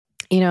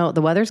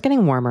The weather's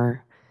getting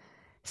warmer.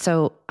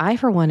 So I,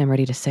 for one, am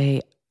ready to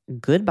say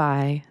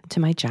goodbye to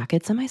my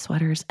jackets and my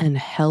sweaters and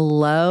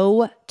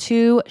hello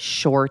to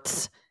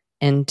shorts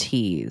and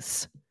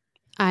tees.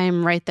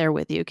 I'm right there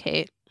with you,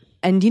 Kate.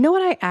 And you know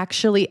what? I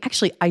actually,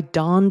 I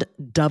donned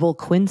double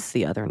quince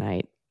the other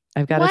night.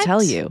 I've got to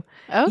tell you.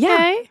 Okay.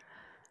 Yeah.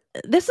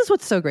 This is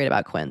what's so great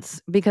about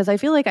quince, because I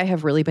feel like I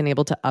have really been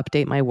able to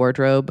update my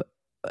wardrobe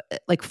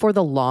like for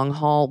the long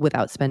haul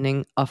without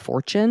spending a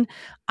fortune.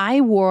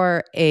 I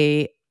wore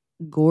a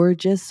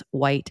gorgeous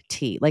white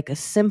tee, like a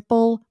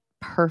simple,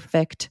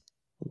 perfect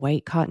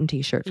white cotton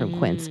t-shirt from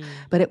Quince,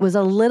 but it was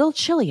a little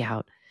chilly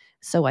out.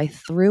 So I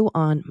threw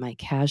on my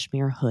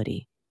cashmere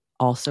hoodie,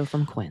 also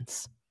from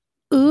Quince.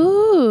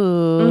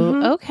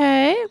 Ooh,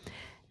 okay.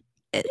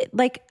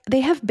 Like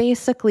they have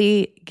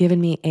basically given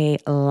me a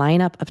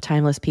lineup of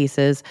timeless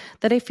pieces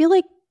that I feel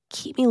like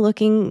keep me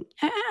looking,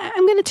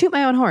 I'm going to toot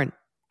my own horn,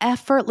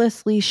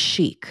 effortlessly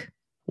chic,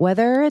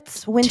 whether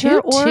it's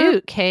winter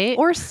Kate.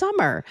 or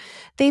summer.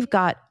 They've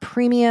got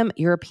premium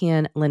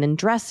European linen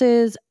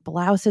dresses,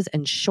 blouses,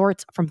 and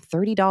shorts from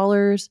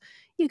 $30.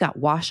 You got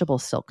washable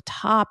silk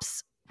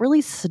tops,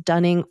 really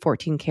stunning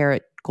 14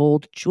 karat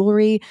gold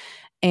jewelry,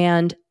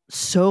 and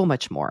so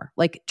much more.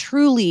 Like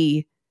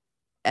truly,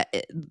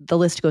 the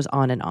list goes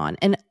on.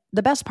 And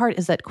the best part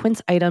is that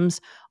Quince items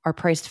are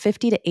priced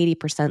 50 to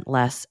 80%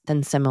 less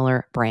than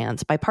similar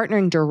brands. By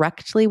partnering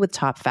directly with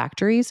top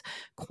factories,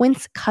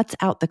 Quince cuts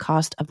out the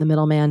cost of the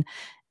middleman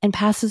and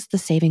passes the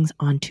savings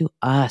on to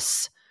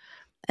us.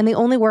 And they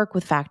only work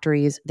with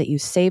factories that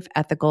use safe,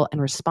 ethical,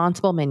 and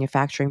responsible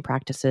manufacturing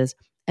practices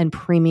and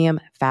premium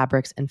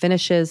fabrics and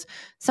finishes,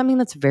 something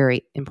that's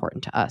very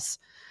important to us.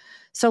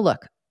 So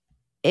look,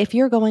 if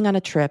you're going on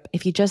a trip,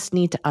 if you just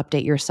need to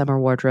update your summer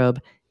wardrobe,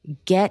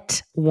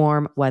 get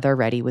warm weather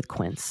ready with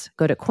Quince.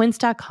 Go to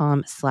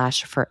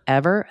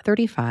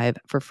quince.com/forever35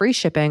 for free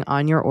shipping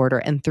on your order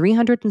and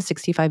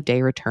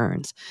 365-day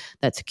returns.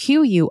 That's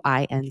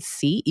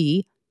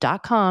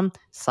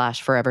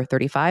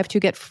QUINCE.com/forever35 to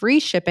get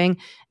free shipping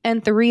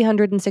and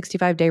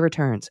 365-day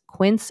returns.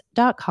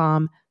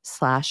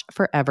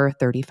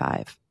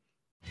 Quince.com/forever35.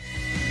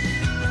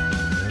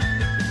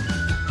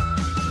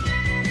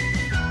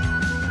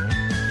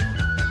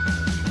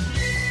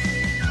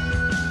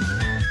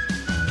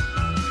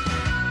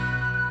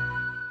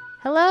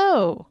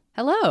 Hello.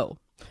 Hello.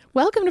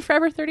 Welcome to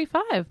Forever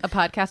 35. A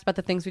podcast about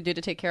the things we do to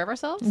take care of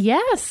ourselves?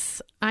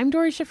 Yes. I'm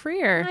Dory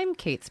Shafrir. I'm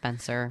Kate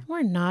Spencer.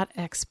 We're not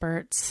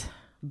experts.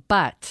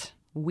 But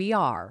we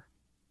are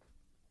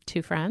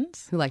two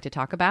friends who like to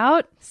talk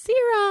about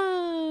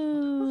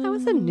serums. Well, that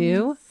was a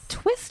new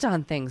twist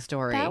on things,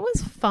 Dory. That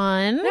was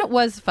fun. It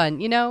was fun.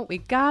 We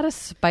gotta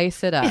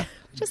spice it up.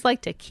 Just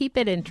like to keep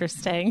it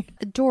interesting.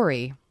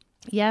 Dory.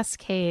 Yes,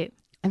 Kate.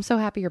 I'm so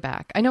happy you're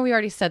back. I know we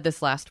already said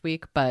this last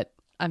week, but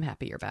I'm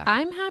happy you're back.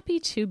 I'm happy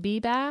to be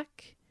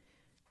back.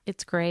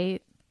 It's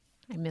great.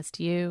 I missed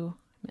you.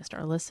 Missed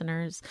our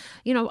listeners.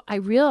 I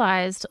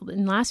realized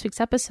in last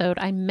week's episode,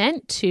 I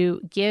meant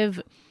to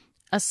give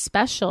a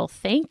special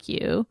thank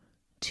you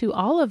to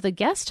all of the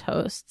guest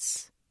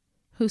hosts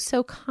who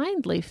so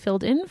kindly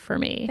filled in for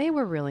me. They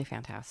were really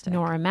fantastic.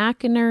 Nora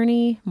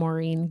McInerney,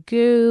 Maureen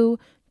Gu,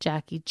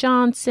 Jackie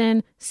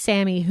Johnson,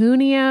 Sammy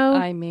Junio.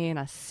 I mean,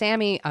 a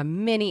Sammy, a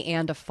mini,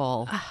 and a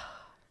full.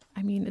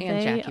 And they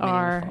Jackie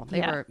are.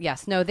 They were.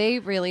 Yes. No, they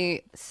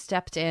really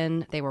stepped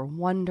in. They were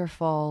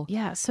wonderful.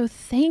 Yeah. So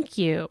thank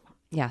you.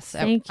 Yes.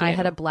 Thank you. I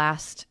had a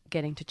blast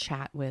getting to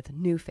chat with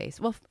new faces.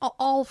 Well,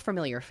 all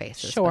familiar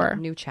faces. Sure. But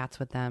new chats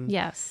with them.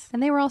 Yes.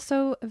 And they were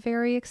also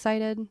very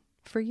excited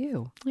for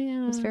you.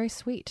 Yeah. It was very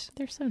sweet.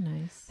 They're so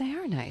nice. They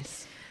are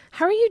nice.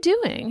 How are you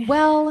doing?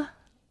 Well,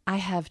 I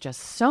have just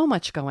so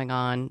much going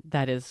on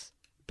that is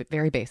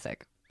very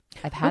basic.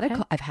 I've had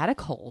a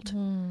cold.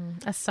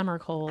 A summer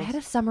cold. I had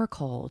a summer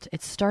cold.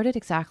 It started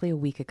exactly a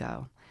week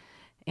ago.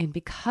 And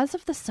because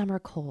of the summer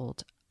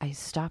cold, I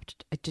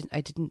stopped.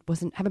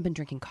 Haven't been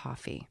drinking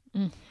coffee,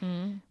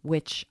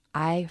 which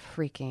I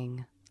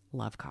freaking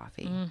love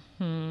coffee.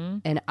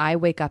 And I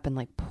wake up and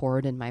like pour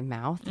it in my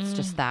mouth. It's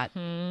just that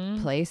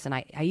place. And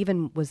I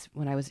even was,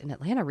 when I was in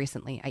Atlanta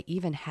recently, I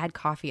even had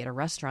coffee at a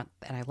restaurant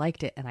and I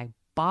liked it and I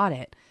bought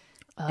it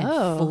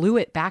and flew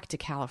it back to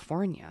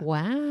California.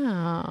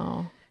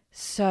 Wow.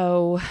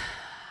 So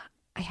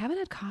I haven't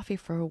had coffee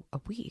for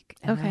a week.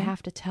 And Okay. I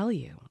have to tell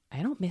you,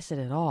 I don't miss it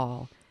at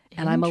all.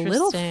 And I'm a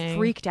little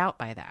freaked out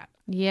by that.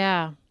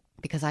 Yeah.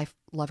 Because I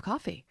love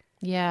coffee.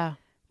 Yeah.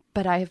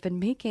 But I have been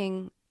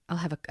making, I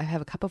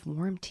have a cup of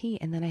warm tea,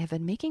 and then I have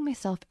been making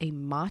myself a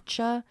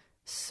matcha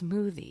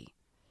smoothie.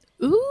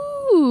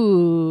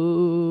 Ooh.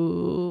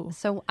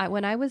 So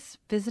when I was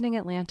visiting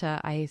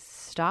Atlanta, I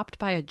stopped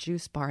by a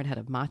juice bar and had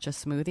a matcha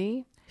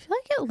smoothie. I feel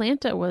like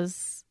Atlanta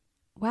was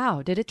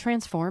Wow, did it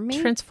transform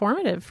me?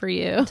 transformative for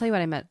you. I'll tell you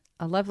what, I met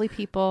lovely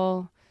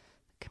people.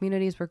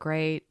 Communities were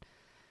great.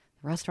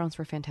 Restaurants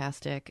were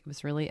fantastic. It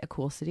was really a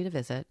cool city to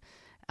visit.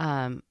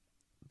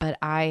 But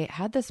I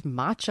had this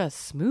matcha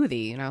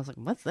smoothie and I was like,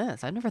 what's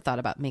this? I never thought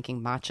about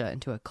making matcha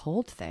into a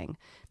cold thing.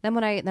 Then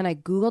I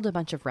Googled a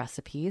bunch of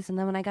recipes, and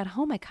then when I got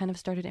home, I kind of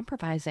started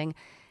improvising,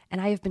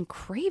 and I have been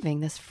craving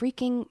this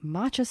freaking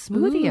matcha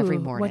smoothie every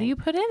morning. What do you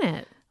put in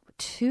it?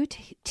 2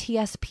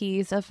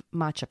 TSPs of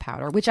matcha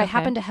powder, which I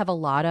happen to have a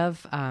lot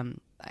of.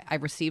 I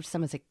received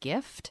some as a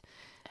gift,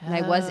 and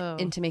I was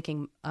into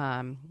making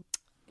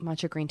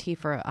matcha green tea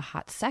for a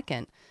hot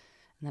second,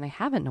 and then I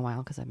haven't in a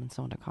while because I've been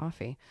so into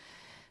coffee.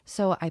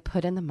 So I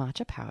put in the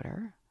matcha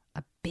powder,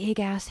 a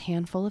big ass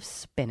handful of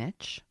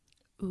spinach,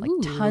 like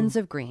tons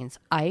of greens,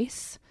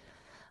 ice,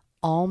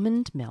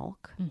 almond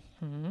milk.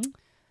 Mm-hmm.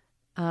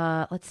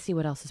 Let's see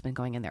what else has been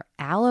going in there.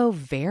 Aloe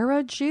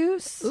vera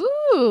juice.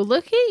 Ooh,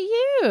 look at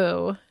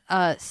you.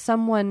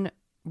 Someone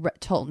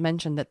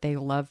mentioned that they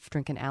love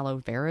drinking aloe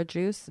vera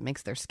juice. It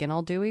makes their skin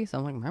all dewy. So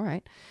I'm like, all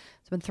right.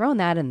 So I've been throwing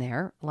that in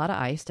there. A lot of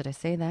ice. Did I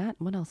say that?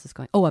 What else is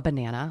going? Oh, a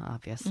banana,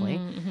 obviously.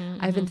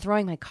 I've been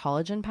throwing my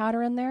collagen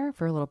powder in there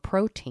for a little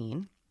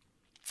protein.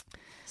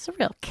 It's a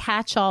real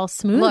catch-all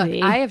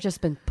smoothie. Look, I have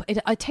just been.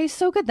 It tastes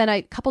so good. Then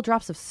a couple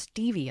drops of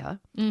stevia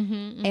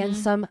and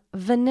some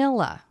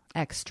vanilla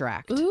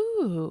extract.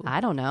 Ooh, I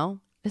don't know.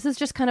 This is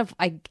just kind of.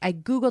 I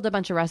Googled a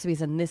bunch of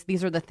recipes, and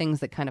these are the things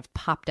that kind of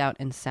popped out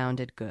and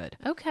sounded good.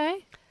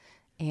 Okay,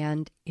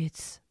 and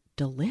it's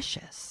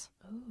delicious.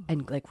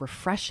 And like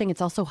refreshing.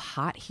 It's also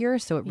hot here,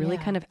 so it really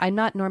kind of. I'm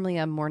not normally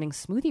a morning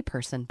smoothie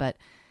person, but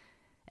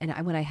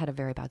when I had a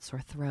very bad sore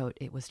throat,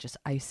 it was just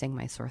icing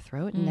my sore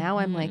throat. And now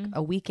I'm like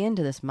a week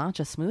into this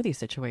matcha smoothie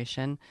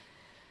situation,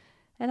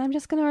 and I'm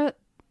just gonna,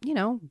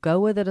 go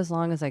with it as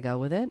long as I go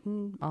with it,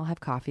 and I'll have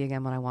coffee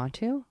again when I want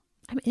to.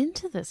 I'm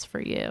into this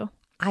for you.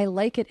 I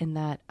like it in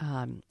that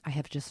I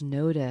have just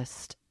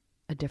noticed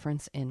a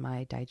difference in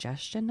my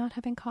digestion not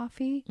having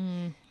coffee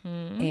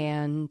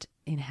and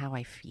in how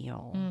I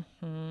feel.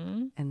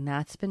 And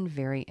that's been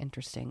very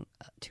interesting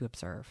to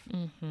observe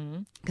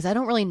because I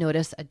don't really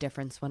notice a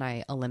difference when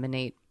I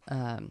eliminate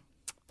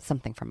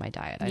something from my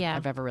diet.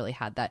 I've ever really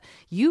had that.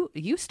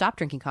 You stopped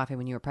drinking coffee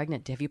when you were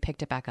pregnant. Have you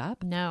picked it back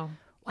up? No.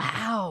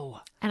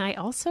 Wow. And I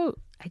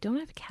don't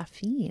have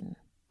caffeine.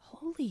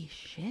 Holy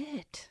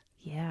shit.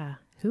 Yeah.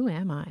 Who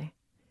am I?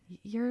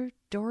 You're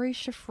Dory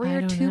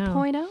Shafrir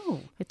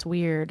 2.0. It's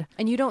weird.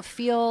 And you don't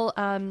feel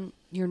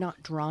you're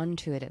not drawn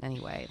to it in any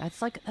way.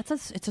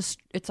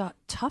 It's a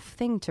tough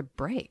thing to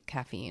break,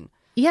 caffeine.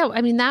 Yeah,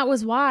 I mean that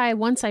was why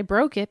once I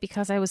broke it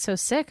because I was so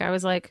sick, I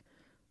was like,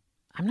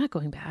 I'm not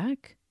going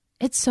back.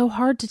 It's so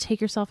hard to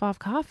take yourself off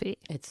coffee.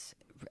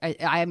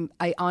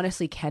 I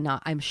honestly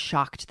cannot. I'm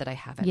shocked that I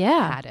haven't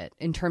had it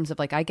in terms of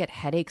like I get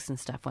headaches and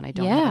stuff when I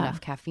don't have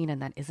enough caffeine,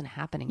 and that isn't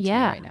happening to me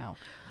right now.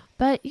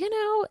 But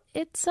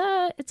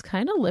it's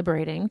kind of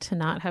liberating to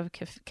not have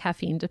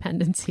caffeine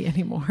dependency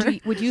anymore.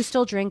 Would you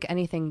still drink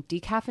anything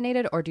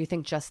decaffeinated, or do you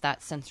think just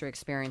that sensory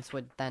experience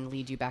would then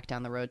lead you back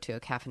down the road to a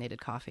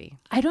caffeinated coffee?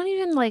 I don't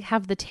even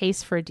have the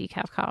taste for a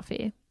decaf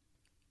coffee.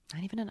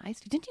 Not even an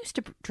iced. Didn't you used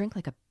to drink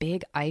like a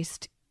big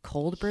iced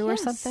cold brew or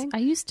something? I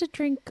used to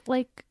drink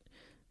like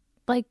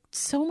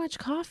so much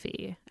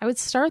coffee. I would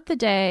start the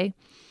day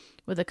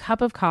with a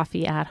cup of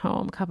coffee at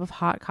home, cup of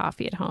hot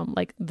coffee at home,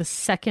 like the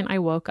second I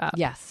woke up.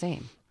 Yeah,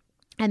 same.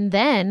 And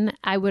then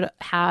I would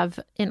have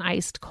an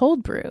iced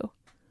cold brew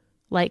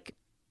like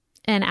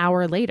an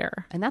hour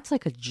later. And that's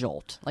like a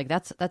jolt. Like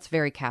that's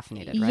very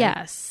caffeinated, right?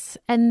 Yes.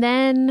 And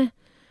then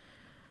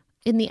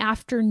in the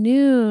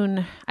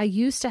afternoon, I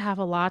used to have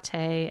a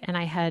latte and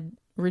I had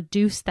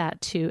reduced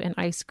that to an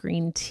iced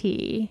green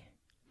tea.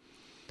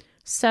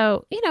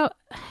 So,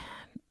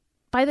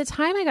 by the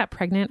time I got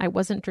pregnant, I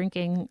wasn't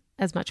drinking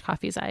as much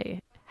coffee as I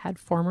had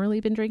formerly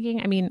been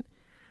drinking. I mean,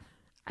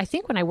 I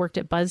think when I worked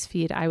at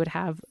BuzzFeed, I would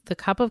have the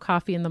cup of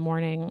coffee in the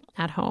morning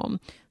at home,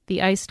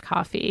 the iced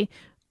coffee.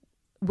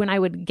 When I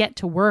would get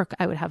to work,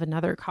 I would have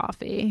another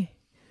coffee.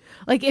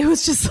 Like it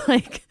was just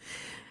like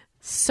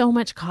so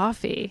much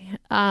coffee.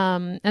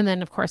 And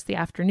then of course the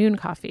afternoon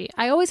coffee.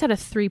 I always had a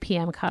 3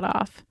 p.m.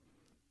 cutoff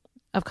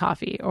of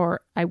coffee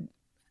or I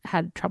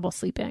had trouble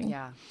sleeping.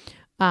 Yeah.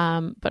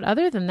 But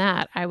other than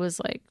that, I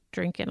was like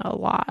drinking a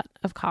lot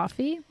of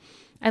coffee.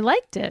 I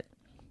liked it.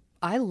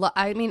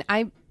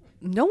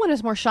 No one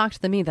is more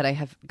shocked than me that I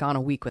have gone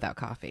a week without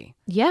coffee.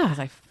 Yeah. Because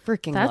I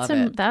freaking love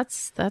it.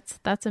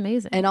 That's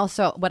amazing. And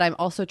also what I'm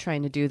also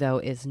trying to do though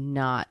is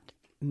not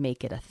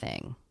make it a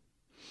thing.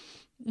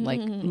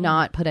 Like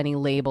not put any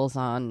labels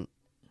on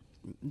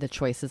the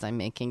choices I'm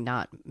making,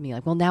 not me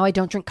like, well, now I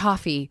don't drink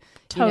coffee.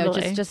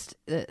 Totally. Just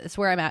it's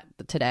where I'm at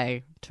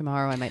today.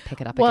 Tomorrow I might pick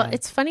it up again. Well,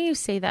 it's funny you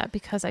say that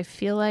because I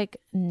feel like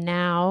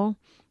now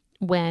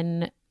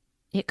when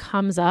it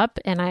comes up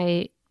and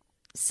I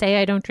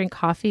say I don't drink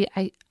coffee,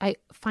 I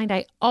find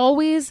I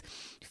always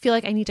feel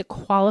like I need to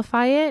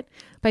qualify it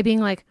by being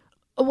like,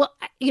 well,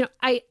 it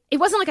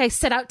wasn't like I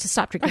set out to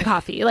stop drinking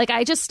coffee. Like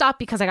I just stopped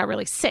because I got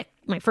really sick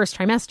my first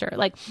trimester.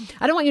 Like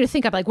I don't want you to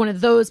think I'm like one of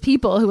those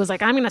people who was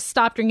like, I'm going to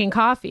stop drinking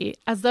coffee,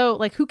 as though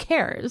like, who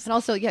cares? And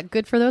also, yeah,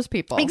 good for those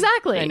people.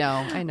 Exactly. I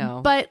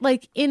know. But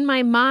like in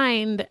my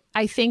mind,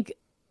 I think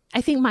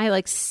I think my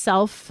like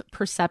self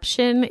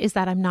perception is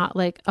that I'm not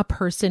like a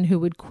person who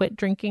would quit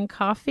drinking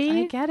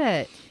coffee. I get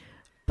it.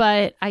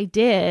 But I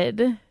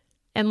did.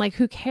 And like,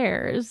 who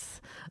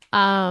cares?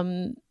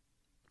 But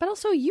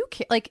also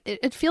like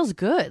it feels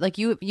good. Like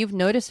you've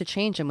noticed a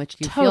change in which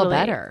you feel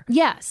better.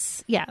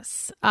 Yes.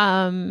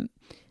 And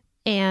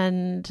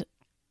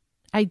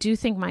I do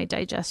think my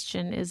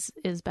digestion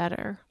is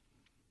better.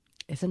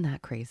 Isn't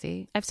that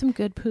crazy? I have some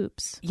good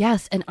poops.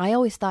 Yes, and I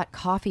always thought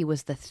coffee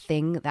was the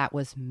thing that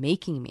was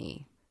making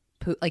me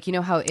poop. Like, you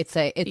know how it's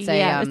a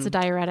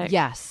diuretic.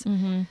 Yes.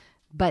 Mm-hmm.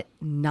 But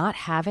not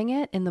having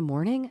it in the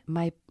morning,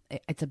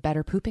 it's a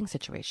better pooping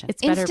situation.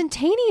 It's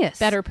instantaneous.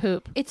 Better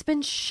poop. It's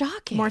been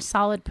shocking. More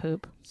solid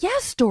poop.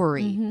 Yes,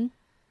 Dory. Mm-hmm.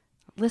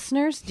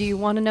 Listeners, do you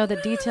want to know the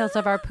details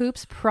of our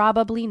poops?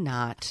 Probably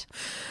not.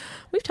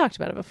 We've talked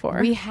about it before.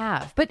 We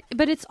have. But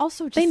it's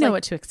also just they know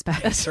what to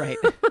expect. That's right.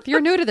 If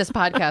you're new to this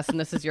podcast and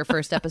this is your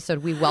first episode,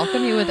 we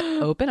welcome you with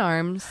open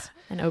arms.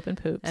 And open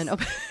poops.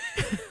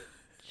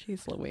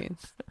 Jeez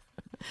Louise.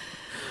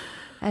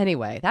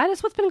 Anyway, that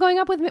is what's been going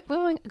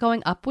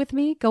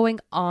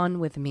on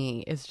with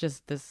me is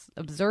just this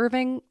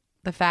observing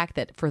the fact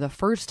that for the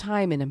first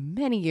time in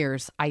many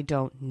years, I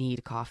don't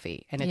need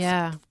coffee. And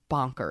it's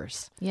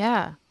bonkers.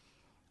 Yeah.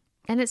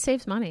 And it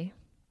saves money.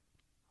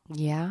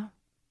 Yeah.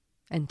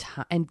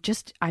 And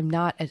just, I'm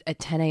not at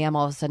 10 a.m.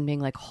 all of a sudden being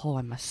like, oh,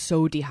 I'm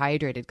so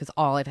dehydrated because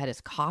all I've had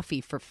is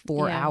coffee for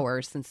 4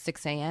 hours since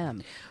 6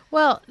 a.m.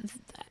 Well,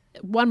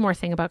 one more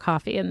thing about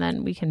coffee and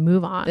then we can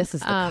move on. This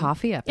is the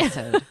coffee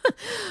episode.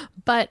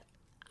 But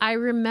I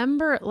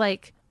remember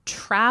like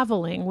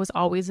traveling was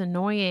always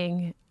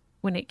annoying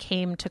when it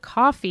came to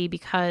coffee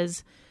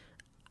because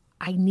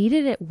I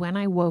needed it when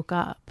I woke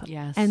up.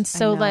 Yes. And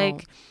so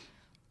like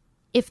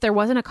if there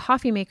wasn't a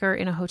coffee maker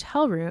in a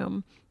hotel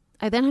room,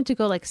 I then had to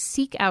go like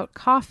seek out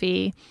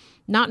coffee,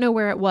 not know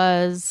where it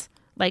was.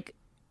 Like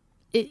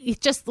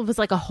it just was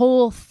like a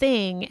whole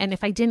thing. And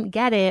if I didn't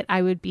get it,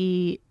 I would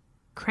be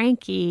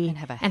cranky and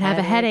have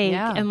a headache.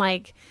 Yeah. And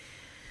like,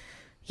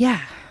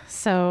 yeah.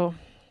 So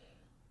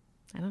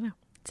I don't know.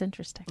 It's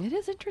interesting. It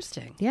is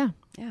interesting. Yeah.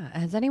 Yeah.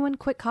 Has anyone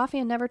quit coffee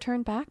and never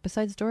turned back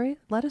besides Dory?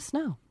 Let us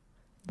know.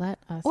 Let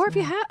us or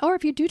know.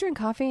 If you do drink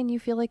coffee and you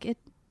feel like it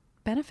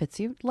benefits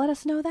you, let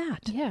us know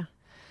that. Yeah.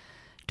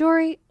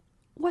 Dory,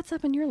 what's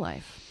up in your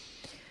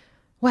life?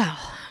 Well,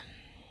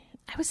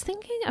 I was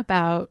thinking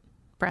about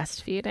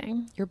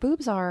breastfeeding. Your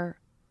boobs are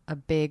a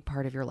big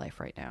part of your life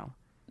right now.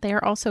 They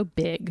are also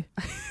big.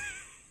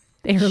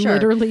 They are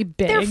literally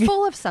big. They're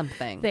full of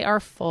something. They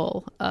are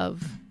full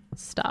of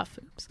stuff.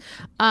 Oops.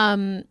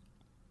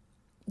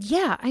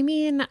 Yeah, I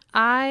mean,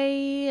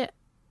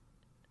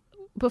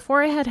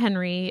 before I had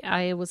Henry,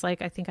 I was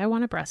like, I think I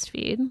want to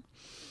breastfeed.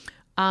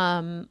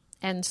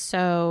 And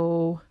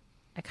so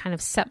I kind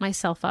of set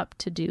myself up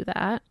to do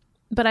that.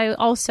 But I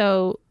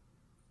also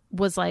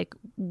was like,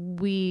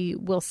 I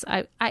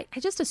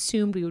just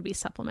assumed we would be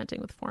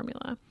supplementing with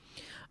formula.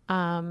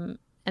 And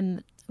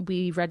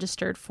we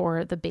registered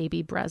for the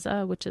Baby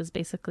Brezza, which is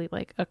basically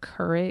like a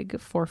Keurig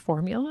for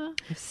formula.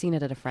 I've seen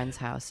it at a friend's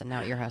house and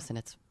now at your house, and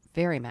it's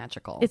very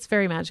magical. It's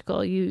very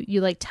magical. You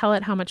like tell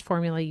it how much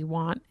formula you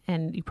want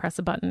and you press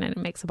a button and it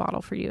makes a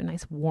bottle for you, a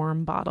nice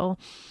warm bottle.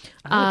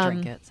 I would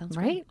drink it. Sounds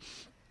right.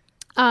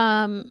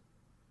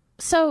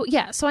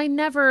 So I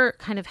never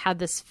kind of had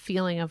this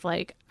feeling of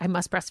like, I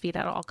must breastfeed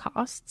at all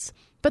costs.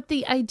 But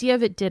the idea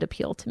of it did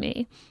appeal to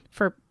me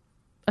for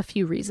a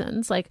few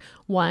reasons. Like,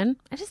 one,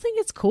 I just think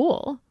it's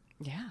cool.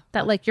 Yeah.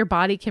 That like your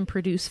body can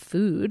produce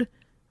food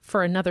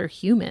for another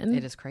human.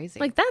 It is crazy.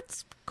 Like,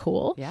 that's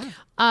cool. Yeah.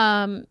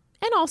 And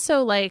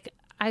also like,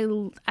 I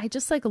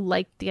just like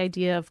liked the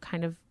idea of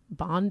kind of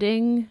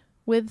bonding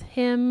with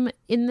him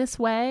in this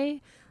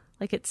way.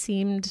 Like, it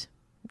seemed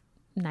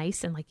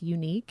nice and like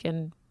unique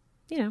and,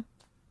 you know,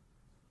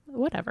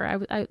 whatever.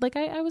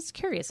 I was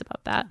curious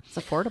about that. It's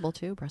affordable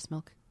too. Breast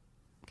milk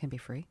can be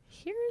free.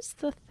 Here's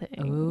the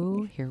thing.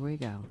 Oh, here we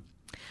go.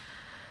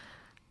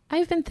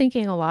 I've been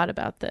thinking a lot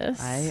about this.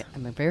 I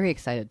am very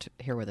excited to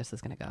hear where this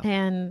is going to go.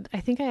 And I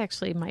think I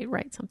actually might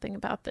write something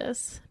about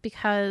this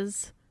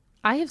because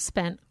I have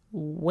spent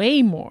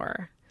way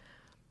more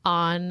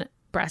on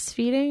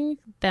breastfeeding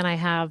than I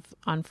have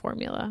on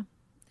formula,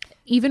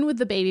 even with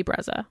the Baby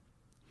Brezza.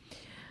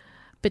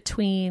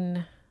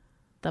 Between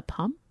the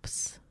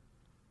pumps,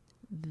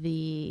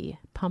 the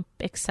pump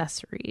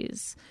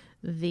accessories,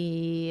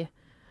 the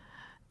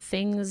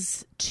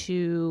things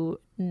to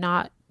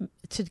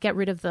get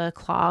rid of the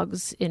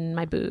clogs in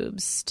my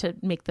boobs, to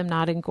make them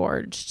not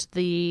engorged,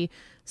 the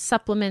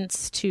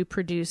supplements to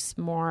produce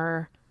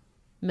more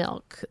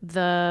milk,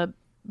 the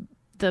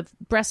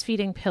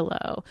breastfeeding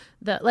pillow,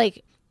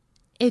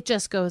 it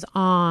just goes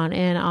on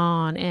and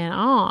on and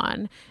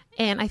on.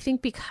 And I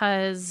think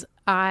because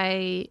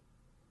I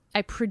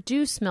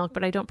produce milk,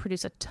 but I don't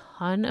produce a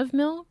ton of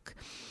milk,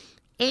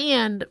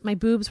 and my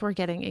boobs were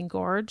getting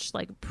engorged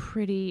like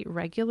pretty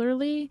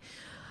regularly,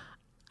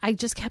 I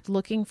just kept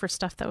looking for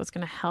stuff that was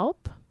going to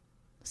help.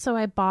 So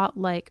I bought,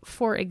 like,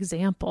 for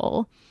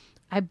example,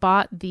 I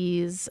bought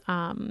these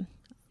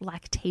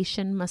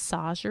lactation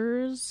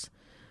massagers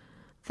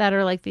that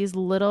are like these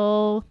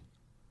little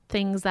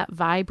things that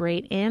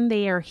vibrate, and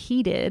they are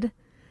heated,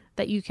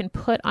 that you can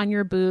put on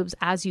your boobs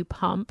as you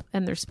pump,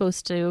 and they're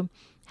supposed to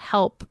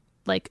help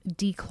like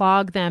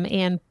declog them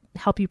and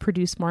help you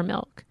produce more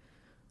milk.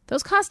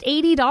 Those cost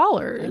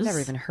 $80. I've never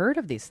even heard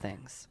of these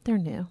things. They're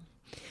new.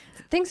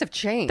 Things have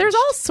changed. There's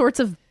all sorts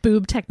of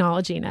boob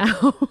technology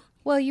now.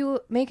 Well, you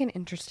make an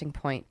interesting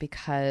point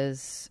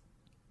because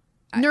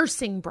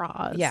nursing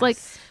bras. Yes. Like,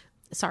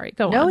 sorry,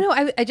 go on. No,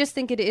 I just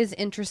think it is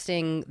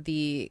interesting,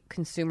 the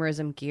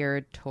consumerism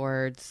geared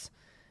towards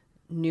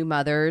new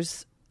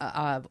mothers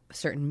of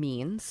certain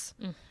means,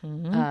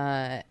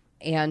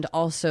 and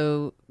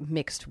also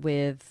mixed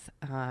with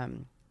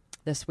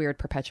this weird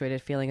perpetuated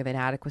feeling of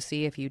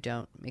inadequacy if you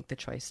don't make the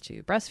choice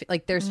to breastfeed.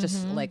 Like, there's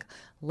just like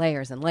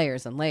layers and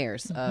layers and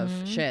layers of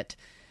shit.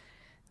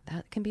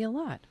 That can be a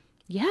lot.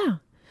 Yeah.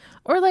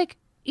 Or like,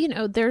 you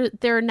know, there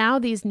are now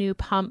these new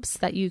pumps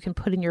that you can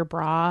put in your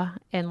bra,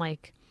 and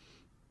like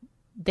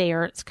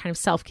it's kind of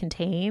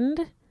self-contained.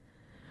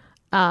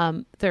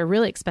 They're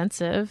really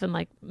expensive, and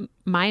like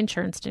my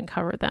insurance didn't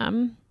cover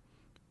them,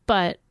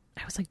 but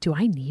I was like, do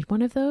I need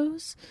one of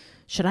those?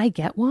 Should I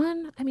get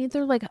one? I mean,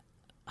 they're like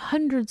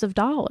hundreds of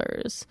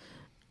dollars.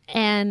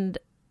 And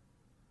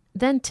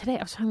then today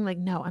I was feeling like,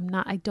 no,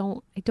 I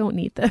don't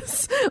need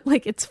this.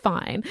 Like, it's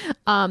fine.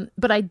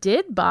 But I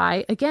did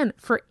buy, again,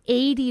 for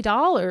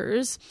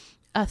 $80,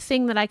 a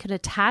thing that I could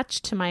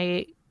attach to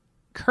my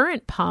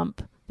current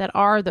pump that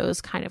are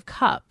those kind of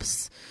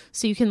cups.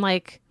 So you can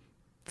like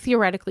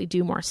theoretically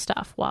do more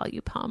stuff while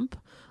you pump.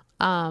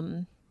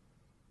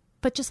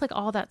 But just like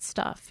all that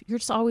stuff, you're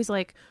just always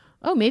like,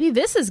 oh, maybe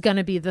this is going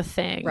to be the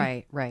thing.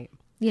 Right.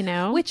 You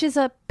know? Which is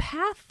a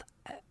path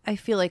I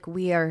feel like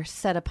we are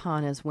set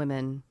upon as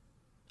women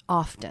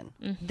often.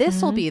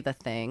 This will be the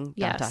thing,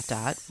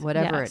 Yes.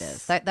 whatever it Yes.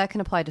 is. That can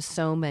apply to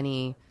so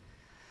many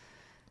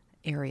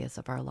areas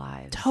of our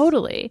lives.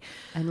 Totally.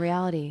 In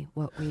reality,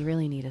 what we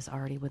really need is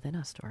already within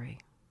us, Dory.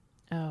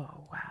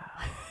 Oh,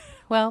 wow.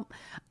 Well,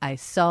 I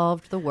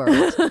solved the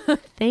world.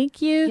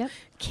 Thank you, Yep.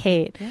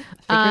 Kate. Figured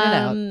it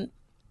out.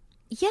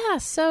 Yeah.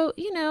 So,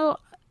 you know,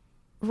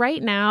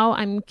 right now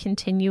I'm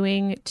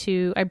continuing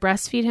I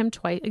breastfeed him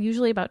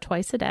usually about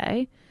twice a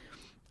day.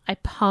 I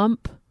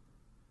pump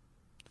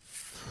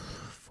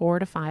 4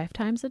 to 5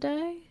 times a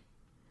day.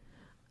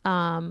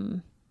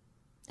 And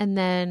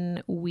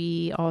then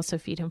we also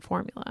feed him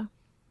formula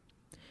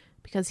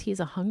because he's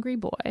a hungry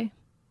boy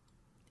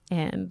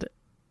and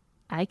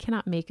I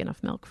cannot make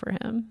enough milk for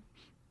him.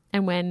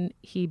 And when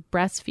he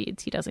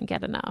breastfeeds, he doesn't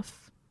get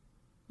enough.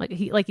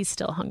 He's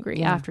still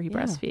hungry after he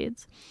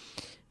breastfeeds.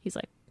 He's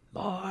like,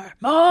 more.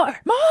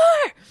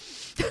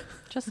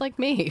 Just like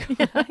me.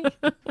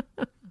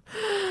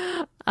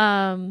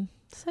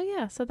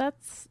 So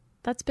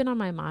that's been on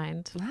my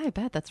mind. I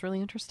bet. That's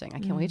really interesting. I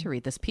can't wait to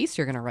read this piece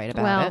you're going to write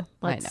about it.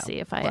 Let's see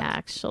if I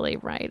actually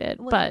write it.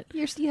 Well, but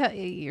you're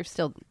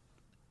still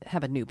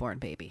have a newborn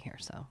baby here,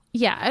 so.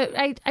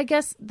 Yeah, I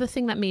guess the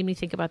thing that made me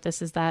think about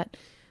this is that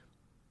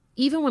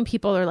even when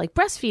people are like,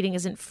 breastfeeding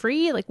isn't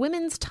free, like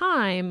women's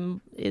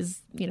time is,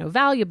 you know,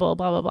 valuable,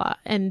 blah, blah, blah.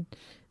 And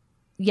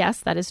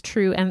yes, that is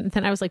true. And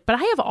then I was like, but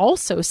I have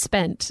also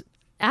spent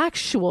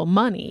actual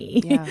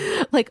money,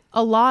 like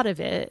a lot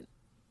of it,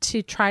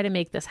 to try to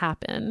make this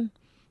happen.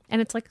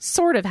 And it's like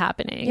sort of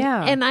happening.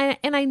 Yeah. And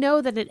I know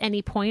that at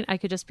any point I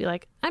could just be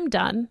like, I'm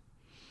done.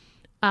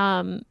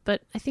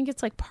 But I think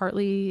it's like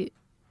partly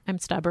I'm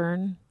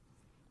stubborn.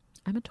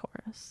 I'm a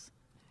Taurus.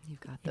 You've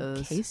got those.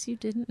 In case you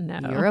didn't know.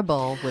 You're a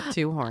bull with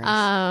 2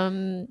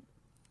 horns.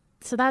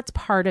 So that's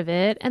part of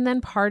it. And then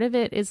part of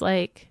it is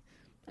like,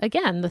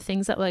 again, the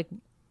things that like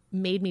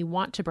made me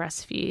want to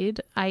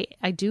breastfeed. I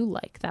do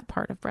like that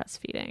part of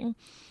breastfeeding.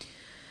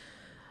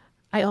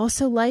 I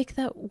also like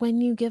that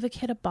when you give a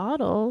kid a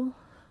bottle,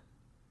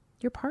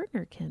 your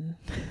partner can.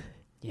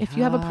 Yeah. If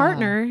you have a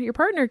partner, your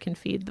partner can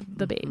feed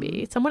the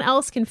baby. Someone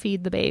else can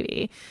feed the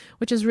baby,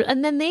 which is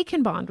and then they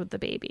can bond with the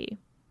baby,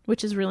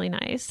 which is really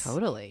nice.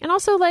 Totally. And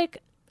also, like,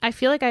 I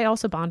feel like I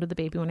also bond with the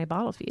baby when I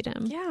bottle feed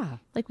him. Yeah.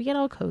 Like, we get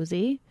all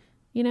cozy,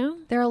 you know?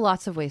 There are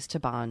lots of ways to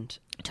bond.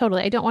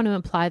 Totally. I don't want to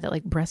imply that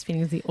like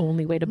breastfeeding is the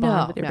only way to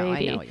bond with your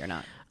baby. I know you're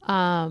not.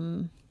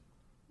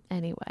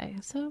 Anyway,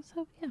 so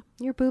yeah.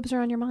 Your boobs are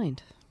on your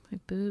mind. My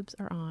boobs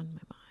are on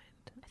my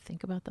mind. I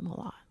think about them a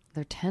lot.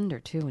 They're tender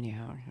too when you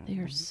have. They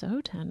are so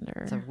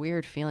tender. It's a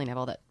weird feeling to have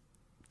all that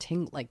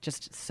like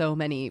just so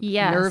many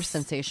nerve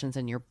sensations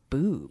in your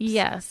boobs.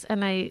 Yes,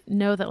 and I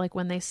know that like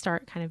when they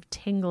start kind of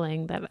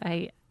tingling, that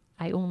I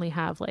only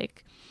have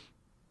like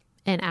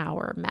an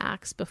hour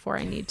max before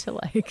I need to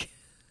like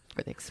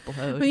before they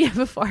explode. Yeah,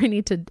 before I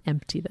need to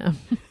empty them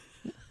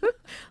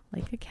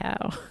like a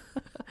cow.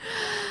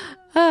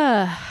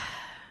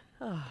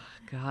 Oh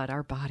God,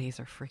 our bodies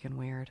are freaking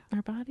weird.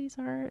 Our bodies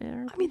are.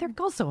 I mean, they're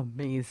also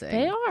amazing.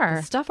 They are.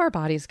 The stuff our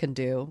bodies can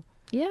do.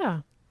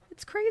 Yeah.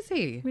 It's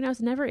crazy. I mean, I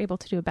was never able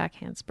to do a back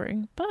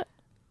handspring, but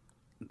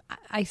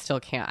I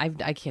still can't.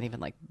 I can't even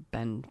like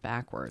bend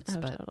backwards.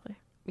 But totally.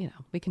 you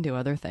know, we can do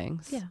other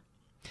things. Yeah.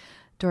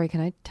 Dory,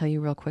 can I tell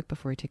you real quick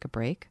before we take a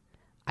break?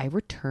 I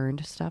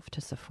returned stuff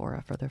to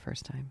Sephora for the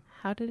first time.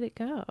 How did it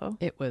go?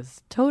 It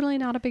was totally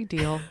not a big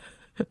deal.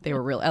 They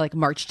were real. I like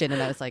marched in and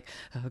I was like,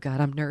 oh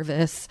God, I'm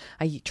nervous.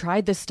 I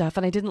tried this stuff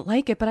and I didn't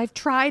like it, but I've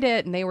tried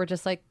it. And they were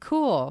just like,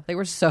 cool. They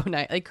were so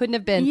nice. It couldn't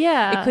have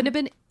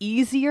been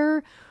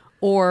easier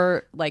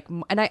or like,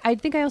 and I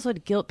think I also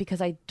had guilt because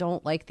I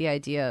don't like the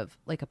idea of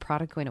like a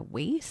product going to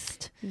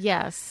waste.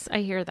 Yes,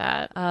 I hear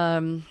that.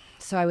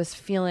 So I was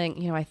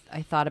feeling,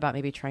 I thought about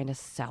maybe trying to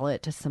sell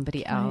it to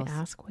somebody else. Can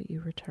I ask what you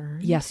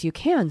returned? Yes, you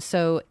can.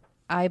 So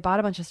I bought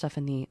a bunch of stuff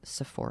in the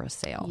Sephora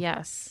sale.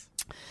 Yes.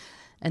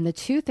 And the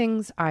two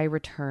things I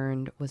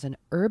returned was an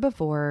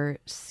Herbivore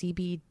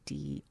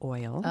CBD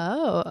oil.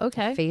 Oh,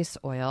 okay. Face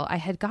oil. I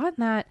had gotten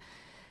that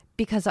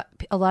because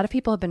a lot of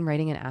people have been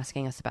writing and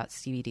asking us about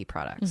CBD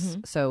products.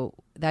 Mm-hmm. So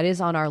that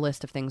is on our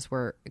list of things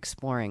we're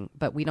exploring,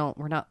 but we're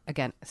not,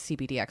 again,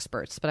 CBD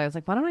experts. But I was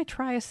like, why don't I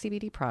try a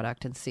CBD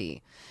product and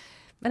see?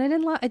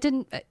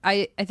 And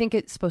I think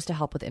it's supposed to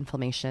help with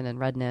inflammation and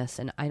redness.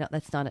 And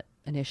that's not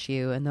an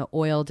issue. And the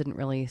oil didn't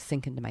really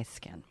sink into my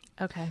skin.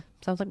 Okay.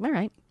 So I was like, all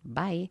right,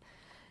 bye.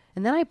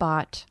 And then I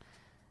bought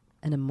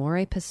an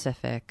Amore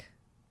Pacific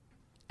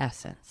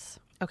essence.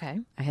 Okay.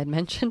 I had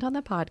mentioned on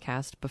the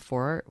podcast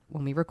before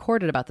when we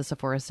recorded about the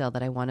Sephora sale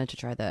that I wanted to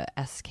try the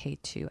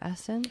SK2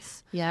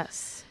 essence.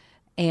 Yes.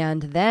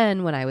 And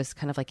then when I was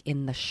kind of like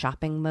in the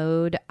shopping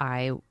mode,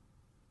 I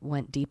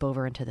went deep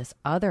over into this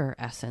other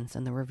essence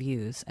and the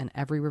reviews, and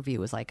every review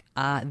was like,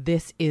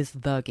 this is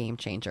the game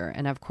changer.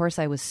 And of course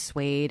I was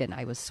swayed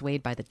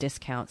by the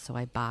discount, so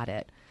I bought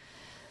it.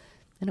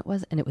 And it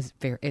was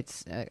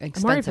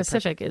expensive. Amore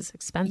Pacific is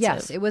expensive.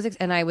 Yes, it was.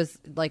 And I was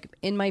like,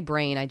 in my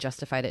brain, I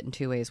justified it in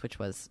two ways, which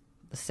was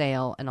the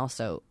sale and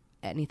also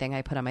anything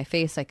I put on my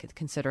face, I could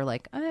consider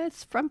like,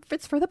 it's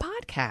for the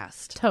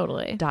podcast.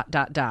 Totally. ...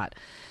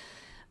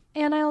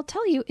 And I'll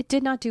tell you, it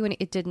didn't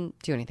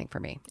do anything for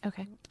me.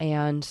 Okay.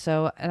 And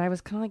I was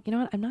kind of like, you know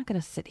what? I'm not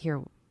going to sit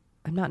here.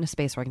 I'm not in a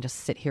space where I can just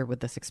sit here with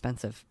this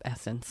expensive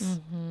essence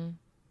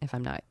if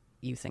I'm not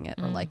using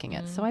it or liking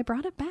it. So I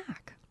brought it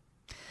back.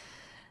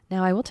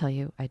 Now, I will tell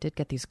you, I did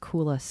get these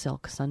Kula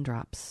Silk Sun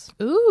Drops.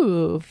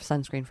 Ooh.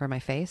 Sunscreen for my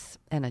face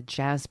and a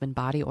jasmine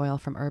body oil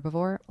from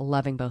Herbivore.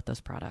 Loving both those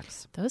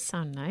products. Those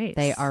sound nice.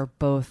 They are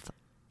both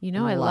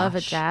I love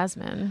a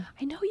jasmine.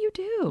 I know you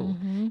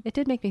do. It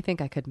did make me think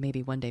I could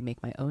maybe one day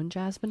make my own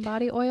jasmine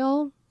body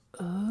oil.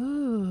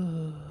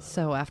 Oh.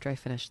 So after I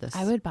finish this,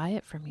 I would buy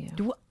it from you.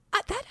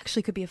 That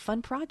actually could be a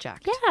fun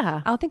project.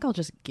 Yeah. I think I'll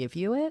just give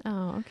you it.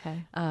 Oh,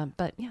 okay.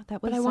 But yeah,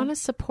 that was. But I want to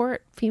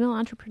support female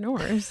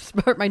entrepreneurs.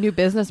 Support my new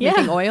business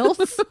making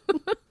oils.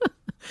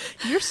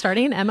 You're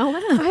starting an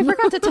MLM. I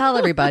forgot to tell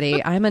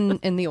everybody I'm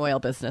in the oil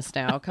business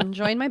now. Come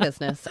join my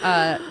business.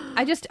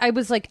 I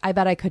was like, I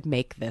bet I could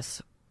make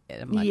this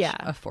in a much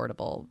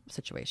affordable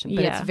situation.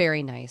 But it's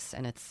very nice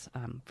and it's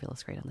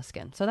feels great on the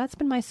skin. So that's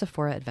been my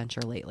Sephora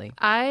adventure lately.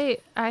 I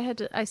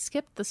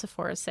skipped the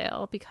Sephora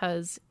sale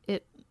because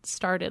it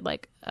started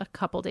like a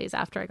couple days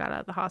after I got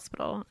out of the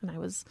hospital and I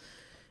was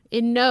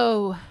in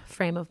no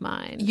frame of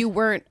mind. You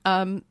weren't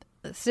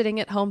sitting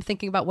at home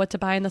thinking about what to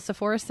buy in the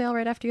Sephora sale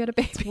right after you had a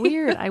baby? It's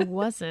weird. I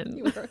wasn't.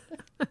 You were.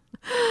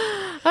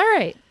 All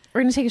right.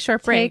 We're going to take a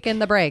short break. Taking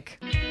the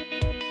break.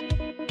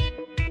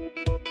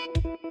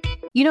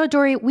 You know,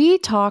 Dory, we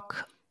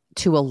talk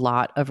to a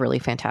lot of really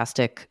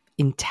fantastic,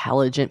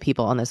 intelligent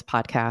people on this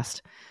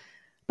podcast.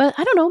 But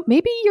I don't know,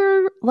 maybe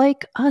you're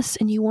like us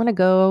and you want to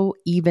go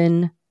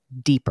even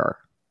deeper.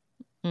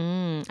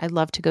 I'd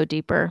love to go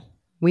deeper.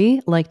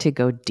 We like to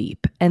go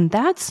deep. And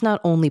that's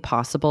not only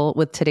possible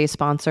with today's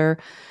sponsor,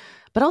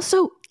 but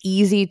also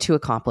easy to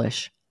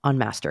accomplish on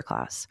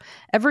Masterclass.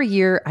 Every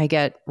year I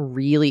get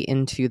really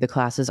into the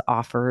classes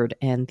offered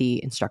and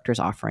the instructors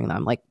offering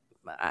them. Like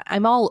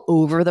I'm all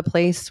over the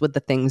place with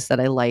the things that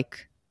I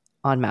like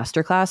on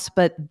Masterclass,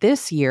 but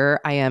this year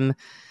I am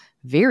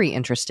very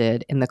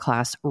interested in the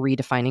class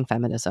Redefining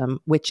Feminism,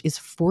 which is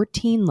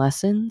 14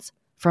 lessons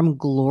from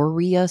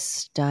Gloria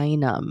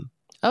Steinem.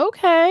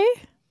 Okay.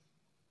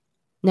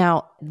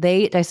 Now,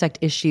 they dissect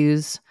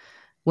issues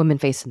women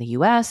face in the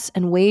U.S.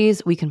 and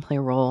ways we can play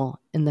a role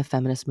in the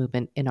feminist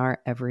movement in our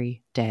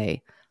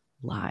everyday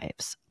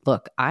lives.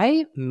 Look,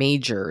 I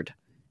majored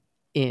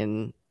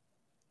in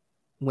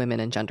women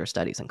and gender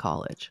studies in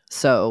college.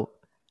 So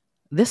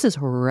this is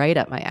right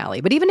up my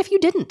alley. But even if you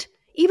didn't,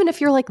 even if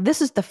you're like,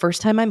 this is the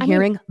first time I'm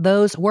hearing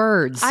those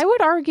words. I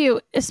would argue,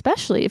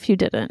 especially if you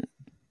didn't.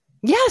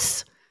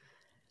 Yes.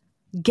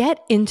 Get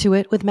into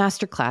it with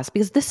Masterclass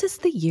because this is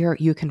the year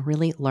you can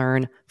really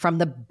learn from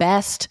the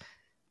best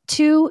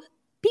to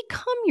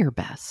become your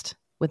best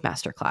with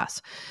Masterclass.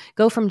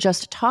 Go from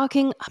just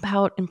talking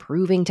about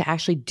improving to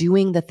actually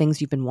doing the things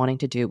you've been wanting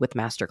to do with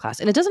Masterclass.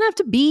 And it doesn't have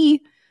to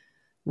be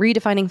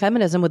redefining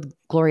feminism with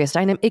Gloria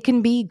Steinem. It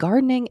can be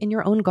gardening in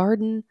your own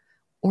garden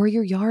or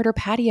your yard or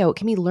patio. It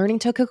can be learning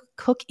to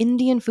cook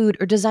Indian food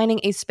or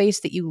designing a space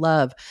that you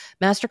love.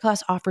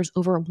 Masterclass offers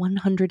over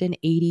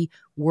 180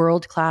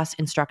 world-class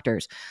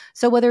instructors.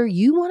 So whether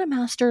you want to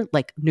master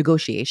like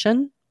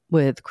negotiation,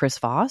 with Chris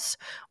Voss,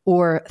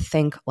 or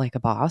Think Like a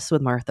Boss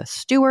with Martha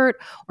Stewart,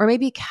 or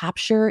maybe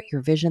Capture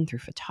Your Vision Through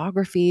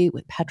Photography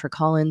with Petra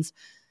Collins,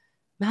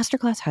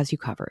 Masterclass has you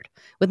covered.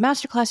 With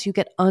Masterclass, you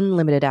get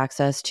unlimited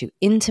access to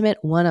intimate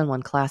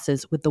one-on-one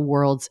classes with the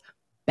world's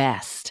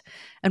best.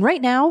 And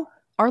right now,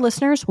 our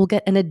listeners will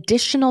get an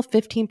additional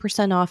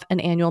 15% off an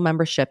annual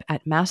membership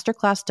at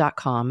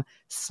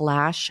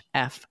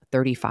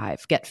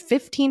masterclass.com/F35. Get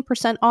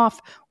 15%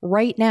 off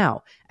right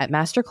now at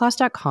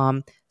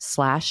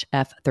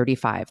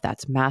masterclass.com/F35.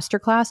 That's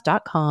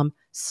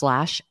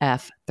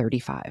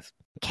masterclass.com/F35.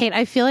 Kate,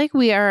 I feel like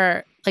we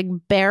are like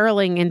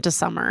barreling into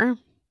summer.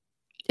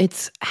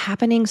 It's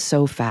happening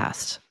so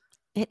fast.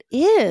 It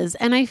is.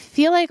 And I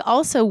feel like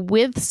also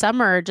with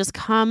summer just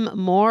come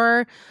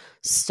more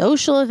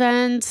social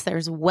events.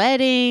 There's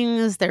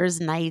weddings, there's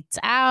nights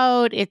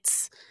out,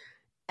 it's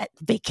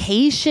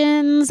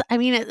vacations. I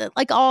mean,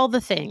 like all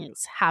the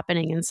things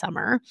happening in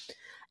summer.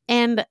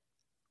 And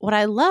what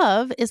I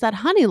love is that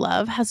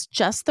Honeylove has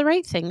just the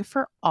right thing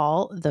for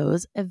all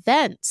those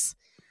events.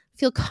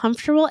 Feel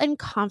comfortable and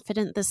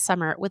confident this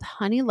summer with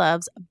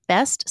Honeylove's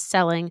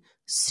best-selling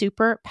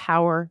Super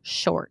Power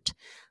Short.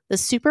 The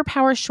Super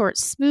Power Short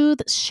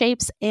smooths,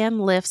 shapes, and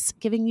lifts,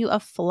 giving you a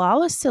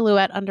flawless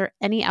silhouette under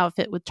any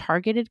outfit with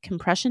targeted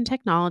compression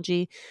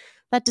technology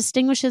that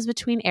distinguishes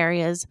between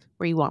areas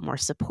where you want more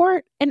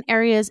support and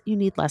areas you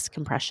need less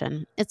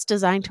compression. It's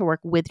designed to work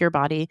with your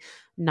body,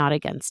 not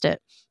against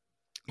it.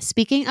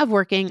 Speaking of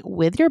working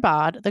with your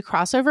bod, the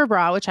crossover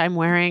bra, which I'm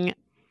wearing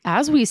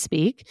as we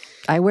speak.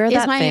 I wear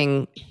that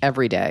thing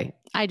every day.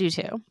 I do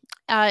too.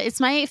 It's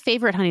my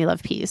favorite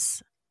Honeylove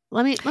piece.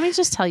 Let me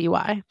just tell you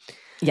why.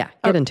 Yeah,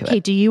 get into it. Okay,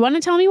 do you want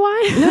to tell me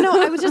why?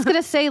 No, I was just going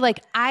to say, like,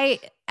 I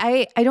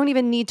don't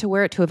even need to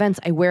wear it to events.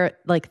 I wear it,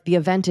 like, the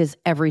event is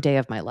every day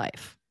of my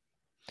life.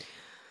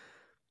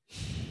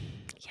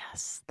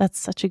 Yes, that's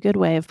such a good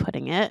way of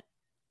putting it.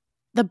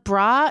 The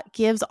bra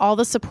gives all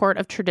the support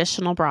of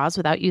traditional bras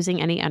without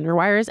using any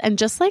underwires. And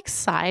just like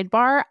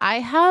sidebar,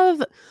 I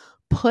have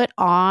put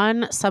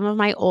on some of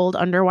my old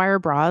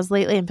underwire bras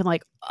lately and been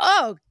like,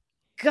 oh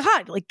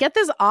God, like get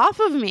this off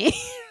of me.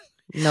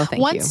 No, thank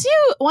you.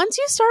 Once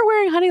you start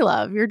wearing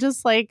Honeylove, you're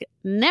just like,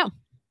 no,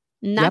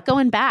 not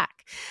going back.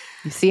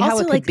 You see how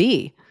it could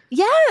be.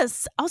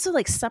 Yes. Also,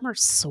 like summer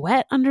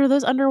sweat under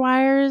those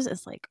underwires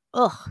is like,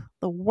 ugh,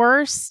 the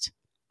worst.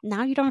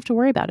 Now you don't have to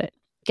worry about it.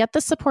 Get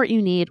the support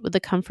you need with the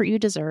comfort you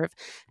deserve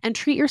and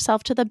treat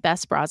yourself to the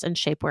best bras and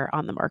shapewear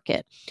on the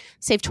market.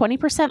 Save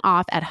 20%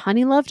 off at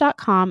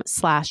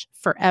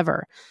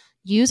honeylove.com/forever.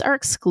 Use our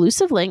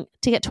exclusive link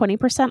to get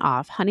 20%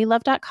 off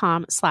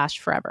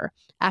honeylove.com/forever.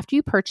 After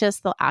you purchase,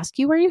 they'll ask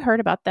you where you heard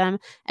about them,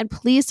 and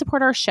please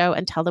support our show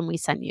and tell them we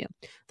sent you.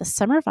 The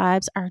summer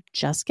vibes are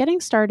just getting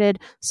started,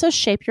 so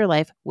shape your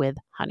life with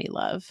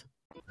Honeylove.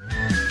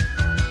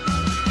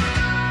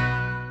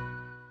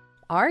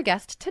 Our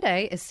guest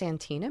today is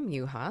Santina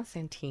Muha.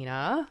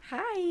 Santina.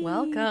 Hi.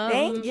 Welcome.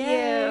 Thank you.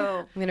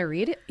 I'm going to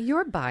read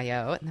your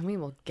bio and then we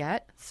will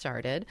get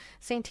started.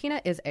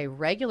 Santina is a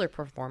regular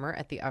performer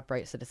at the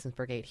Upright Citizens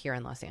Brigade here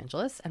in Los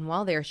Angeles. And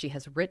while there, she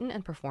has written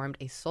and performed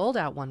a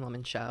sold-out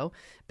one-woman show,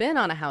 been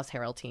on a House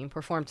Herald team,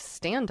 performed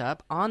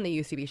stand-up on the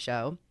UCB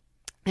show,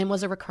 and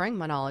was a recurring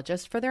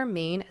monologist for their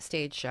main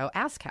stage show,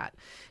 ASCAT.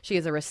 She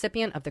is a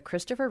recipient of the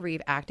Christopher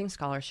Reeve Acting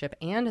Scholarship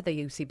and the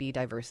UCB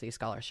Diversity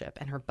Scholarship,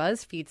 and her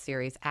BuzzFeed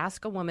series,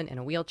 Ask a Woman in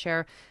a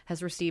Wheelchair,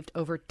 has received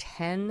over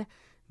 10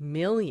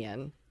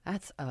 million,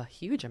 that's a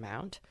huge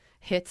amount,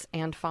 hits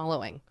and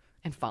following.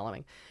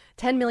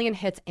 10 million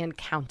hits and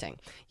counting.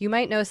 You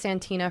might know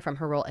Santina from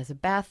her role as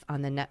Beth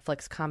on the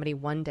Netflix comedy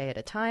One Day at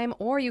a Time,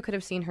 or you could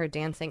have seen her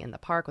dancing in the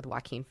park with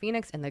Joaquin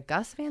Phoenix in the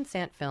Gus Van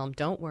Sant film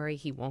Don't Worry,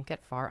 He Won't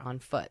Get Far on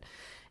Foot.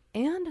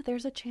 And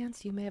there's a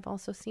chance you may have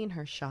also seen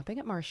her shopping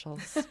at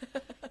Marshall's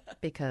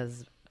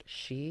because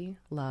she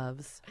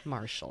loves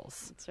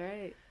Marshall's. That's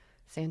right.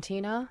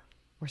 Santina,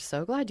 we're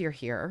so glad you're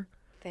here.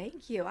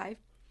 Thank you.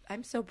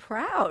 I'm so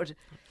proud.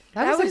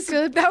 That was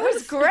good. That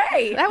was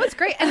great. That was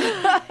great. And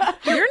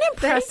you're an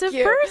impressive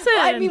person.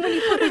 I mean, when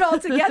you put it all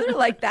together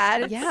like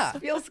that, it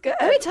feels good.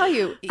 Let me tell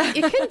you,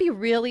 it can be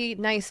really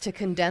nice to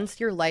condense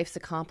your life's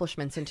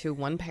accomplishments into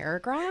one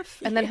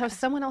paragraph and then have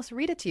someone else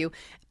read it to you.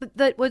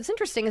 But what's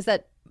interesting is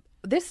that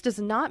this does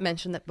not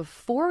mention that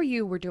before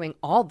you were doing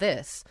all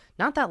this,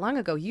 not that long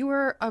ago, you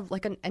were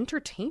like an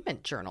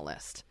entertainment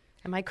journalist.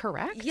 Am I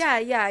correct?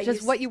 Yeah.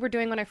 Just what you were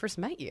doing when I first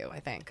met you, I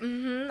think.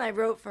 Mm-hmm. I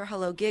wrote for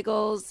Hello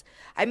Giggles.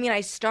 I mean,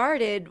 I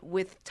started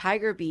with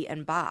Tiger Beat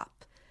and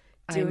Bop.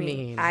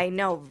 I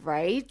know,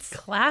 right?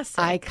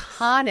 Classic.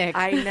 Iconic.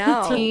 I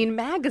know. Teen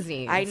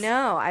magazines. I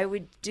know. I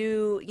would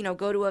go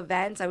to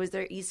events. I was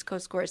their East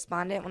Coast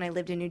correspondent when I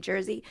lived in New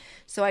Jersey.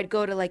 So I'd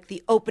go to like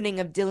the opening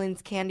of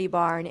Dylan's Candy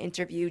Bar and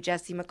interview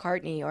Jesse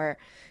McCartney, or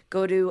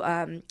go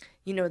to,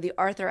 the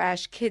Arthur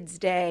Ashe Kids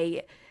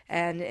Day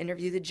and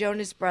interview the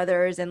Jonas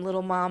Brothers and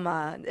Little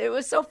Mama. It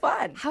was so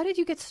fun. How did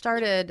you get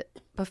started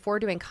before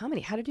doing comedy?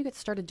 How did you get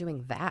started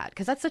doing that?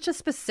 Because that's such a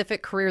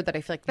specific career that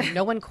I feel like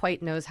no one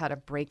quite knows how to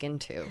break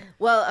into.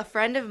 Well, a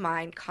friend of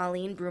mine,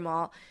 Colleen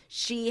Brumall,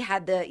 she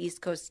had the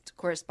East Coast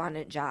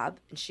correspondent job,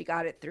 and she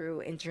got it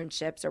through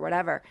internships or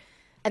whatever.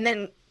 And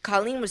then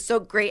Colleen was so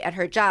great at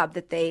her job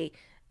that they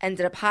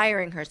ended up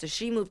hiring her. So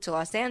she moved to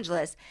Los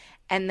Angeles,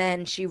 and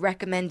then she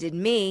recommended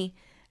me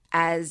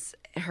as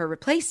her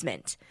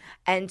replacement.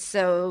 And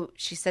so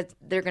she said,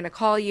 they're going to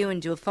call you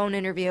and do a phone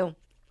interview.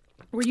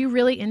 Were you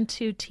really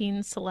into teen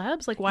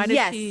celebs? Like, why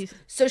did she?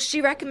 So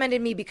she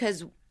recommended me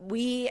because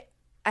we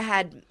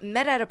had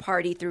met at a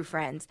party through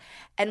friends,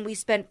 and we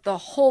spent the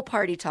whole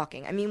party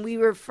talking. I mean, we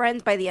were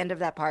friends by the end of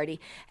that party.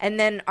 And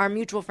then our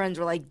mutual friends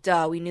were like,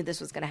 duh, we knew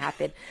this was going to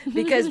happen,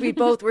 because we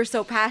both were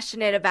so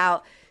passionate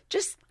about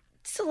just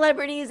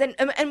celebrities.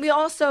 And we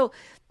also,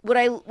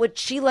 what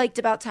she liked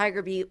about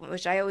Tiger Beat,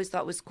 which I always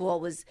thought was cool,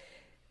 was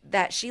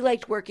that she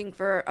liked working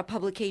for a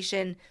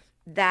publication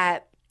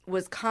that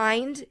was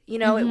kind. You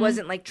know, it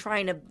wasn't like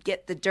trying to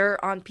get the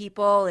dirt on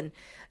people. And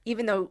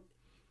even though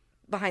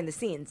behind the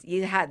scenes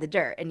you had the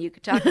dirt and you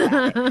could talk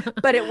about it,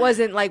 but it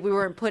wasn't like we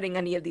weren't putting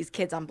any of these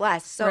kids on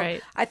blast. So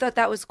Right. I thought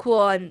that was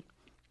cool. And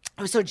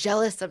I was so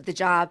jealous of the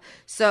job.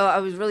 So I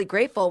was really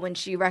grateful when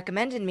she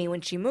recommended me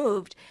when she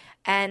moved.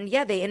 And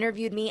yeah, they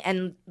interviewed me.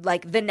 And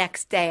like the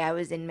next day I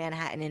was in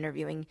Manhattan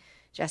interviewing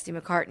Jesse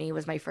McCartney.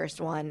 Was my first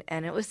one.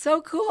 And it was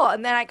so cool.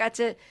 And then I got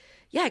to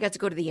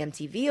go to the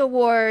MTV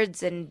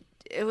Awards. And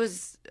it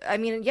was, I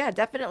mean, yeah,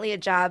 definitely a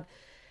job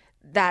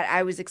that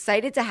I was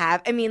excited to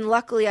have. I mean,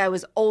 luckily I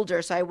was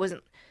older, so I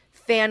wasn't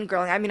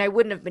fangirling. I mean, I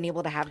wouldn't have been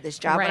able to have this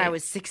job when I Right.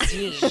 was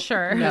 16.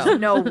 Sure. There's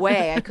no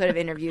way I could have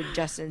interviewed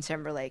Justin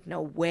Timberlake.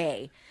 No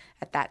way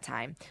at that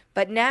time.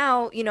 But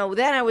now, you know,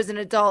 then I was an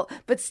adult,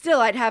 but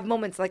still I'd have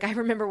moments. Like I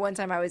remember one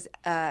time I was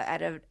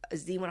at a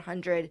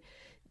Z100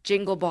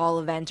 Jingle Ball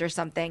event or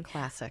something.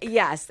 Classic.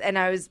 Yes. And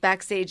I was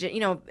backstage, you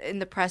know, in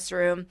the press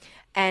room,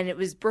 and it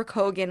was Brooke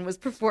Hogan was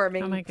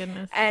performing. Oh, my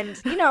goodness. And,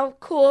 you know,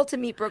 cool to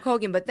meet Brooke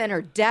Hogan. But then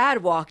her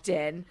dad walked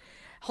in,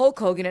 Hulk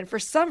Hogan, and for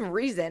some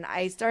reason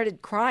I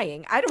started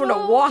crying. I don't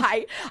know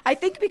why. I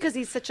think because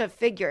he's such a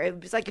figure.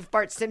 It was like if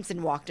Bart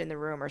Simpson walked in the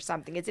room or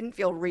something. It didn't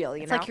feel real,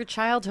 you It's know? like your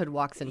childhood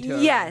walks into a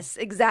Yes,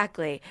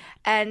 exactly.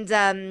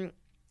 And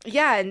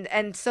yeah,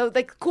 and so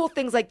like cool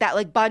things like that.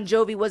 Like Bon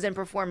Jovi wasn't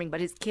performing, but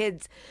his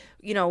kids,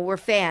 you know, were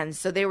fans,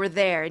 so they were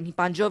there, and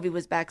Bon Jovi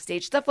was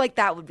backstage. Stuff like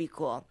that would be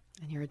cool.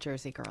 And you're a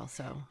Jersey girl,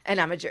 so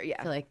And I'm a I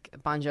yeah, feel like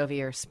Bon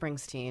Jovi or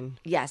Springsteen.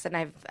 yes, and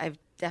I've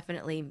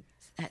definitely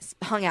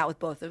hung out with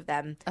both of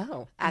them.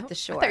 Oh, At no. the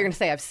shore. I thought you were going to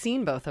say I've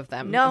seen both of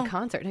them No. in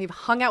concert. And you've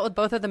hung out with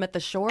both of them at the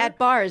shore? At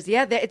bars,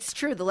 yeah, it's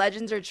true. The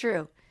legends are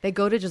true. They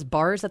go to just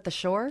bars at the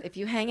shore? If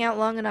you hang out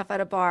long enough at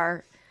a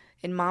bar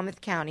in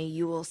Monmouth County,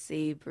 you will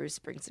see Bruce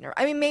Springsteen.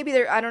 I mean, maybe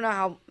they're, I don't know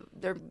how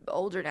they're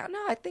older now. No,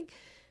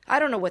 I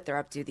don't know what they're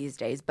up to these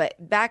days. But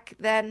back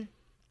then,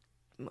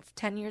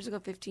 10 years ago,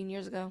 15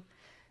 years ago.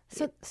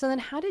 So then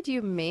how did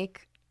you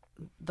make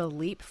the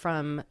leap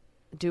from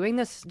doing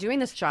this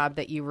job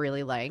that you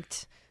really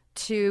liked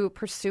to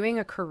pursuing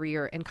a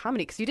career in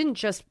comedy? Because you didn't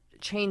just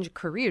change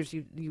careers,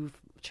 you've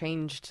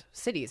changed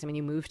cities. I mean,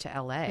 you moved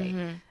to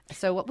LA.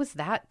 So what was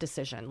that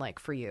decision like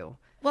for you?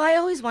 Well, I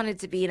always wanted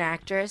to be an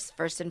actress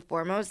first and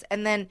foremost,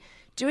 and then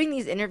doing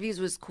these interviews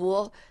was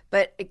cool.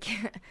 But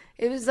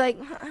it was like,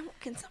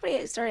 can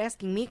somebody start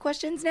asking me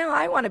questions now?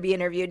 I want to be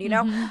interviewed. You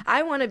know,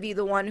 I want to be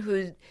the one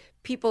who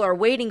people are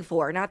waiting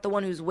for, not the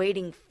one who's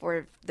waiting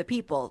for the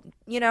people.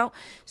 You know,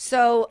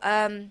 so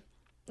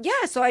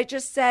yeah. So I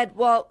just said,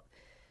 well,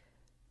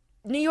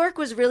 New York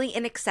was really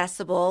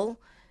inaccessible.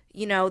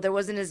 You know, there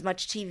wasn't as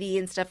much TV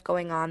and stuff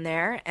going on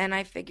there. And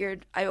I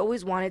figured I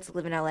always wanted to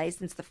live in LA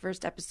since the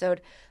first episode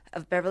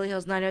of Beverly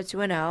Hills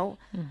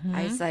 90210.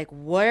 I was like,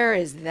 where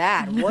is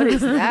that? What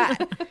is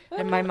that?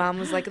 And my mom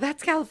was like,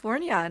 that's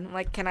California. And I'm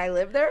like, can I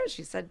live there?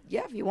 She said,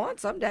 yeah, if you want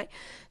someday.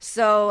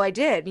 So I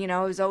did. You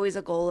know, it was always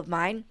a goal of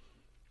mine.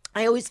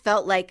 I always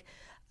felt like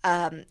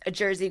a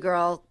Jersey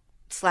girl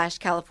 /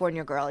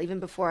 California girl, even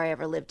before I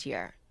ever lived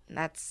here. And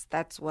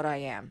that's what I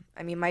am.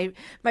 I mean,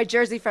 my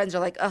Jersey friends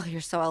are like, oh,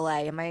 you're so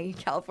LA. And my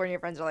California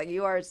friends are like,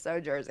 you are so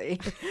Jersey.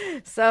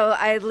 So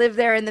I live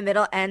there in the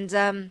middle. And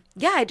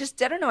yeah, I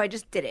don't know. I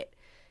just did it.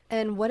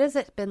 And what has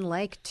it been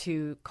like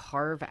to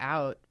carve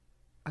out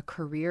a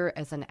career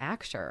as an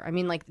actor? I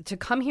mean, like to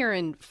come here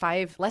in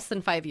less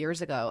than 5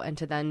 years ago and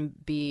to then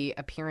be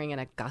appearing in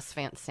a Gus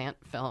Van Sant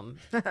film.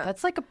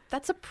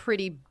 That's a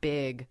pretty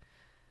big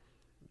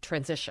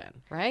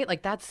transition, right?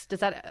 Like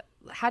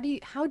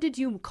how did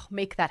you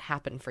make that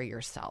happen for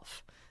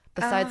yourself?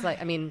 Besides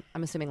I'm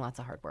assuming lots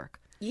of hard work.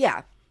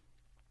 Yeah.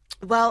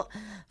 Well,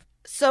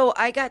 So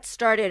I got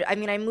started. I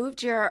mean, I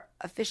moved here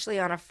officially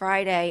on a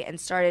Friday and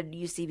started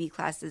UCB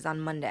classes on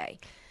Monday.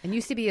 And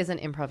UCB is an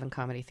improv and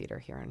comedy theater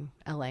here in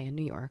LA and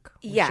New York.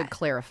 We Yeah. should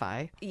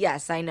clarify.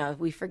 Yes, I know.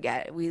 We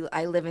forget.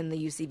 I live in the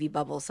UCB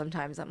bubble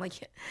sometimes. I'm like,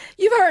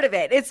 you've heard of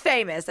it. It's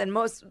famous, and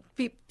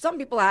some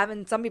people have,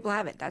 and some people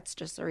haven't. That's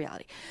just the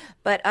reality.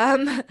 But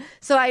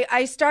so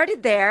I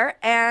started there,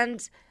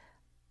 and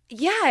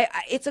yeah,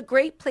 it's a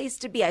great place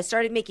to be. I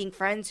started making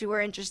friends who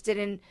were interested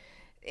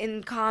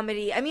in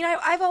comedy. I mean,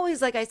 I've always,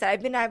 like I said,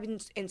 I've been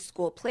in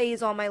school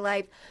plays all my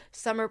life,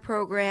 summer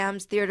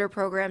programs, theater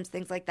programs,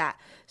 things like that.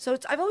 So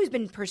I've always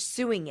been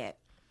pursuing it,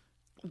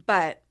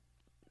 but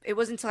it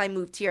wasn't until I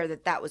moved here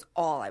that was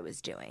all I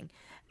was doing.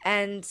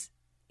 And,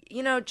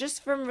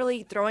 just from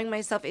really throwing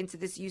myself into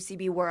this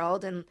UCB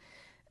world and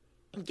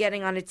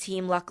getting on a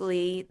team,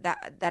 luckily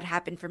that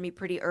happened for me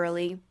pretty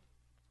early.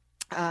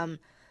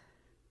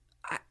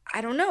 I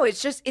don't know.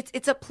 It's just,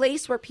 it's a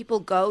place where people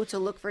go to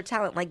look for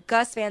talent. Like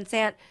Gus Van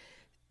Sant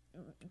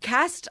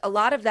cast a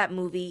lot of that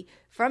movie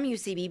from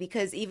UCB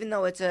because even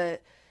though it's a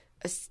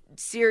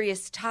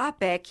serious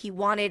topic, he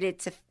wanted it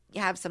to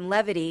have some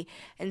levity.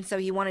 And so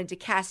he wanted to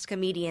cast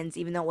comedians,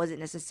 even though it wasn't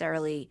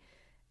necessarily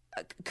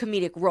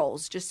comedic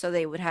roles, just so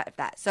they would have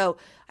that. So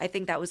I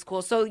think that was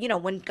cool. So,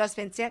 when Gus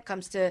Van Sant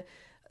comes to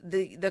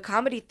the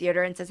comedy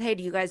theater and says, hey,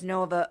 do you guys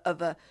know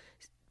of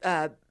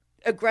a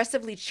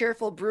aggressively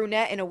cheerful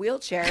brunette in a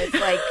wheelchair? It's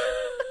like,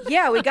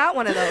 yeah, we got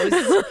one of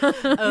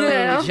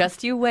those.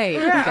 Just you wait.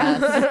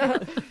 Yeah.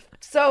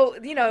 So,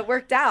 it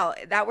worked out.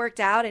 That worked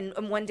out.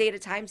 And one day at a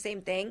time,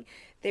 same thing.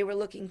 They were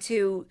looking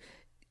to,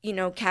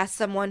 cast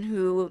someone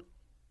who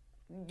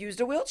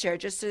used a wheelchair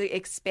just to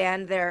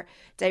expand their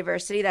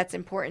diversity. That's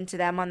important to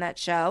them on that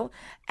show.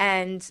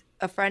 And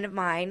a friend of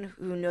mine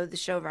who knew the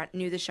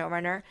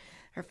showrunner,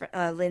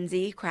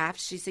 Lindsay Kraft,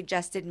 she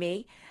suggested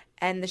me.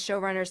 And the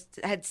showrunners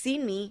had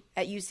seen me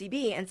at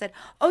UCB and said,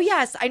 oh,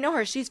 yes, I know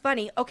her. She's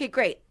funny. Okay,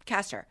 great.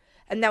 Cast her.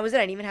 And that was it. I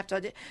didn't even have to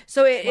audition.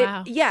 So,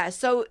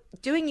 so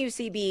doing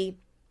UCB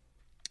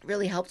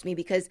really helped me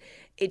because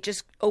it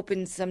just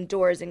opened some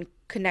doors and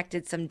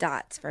connected some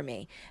dots for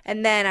me.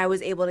 And then I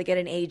was able to get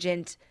an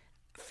agent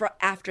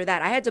after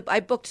that. I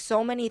booked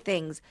so many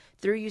things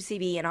through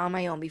UCB and on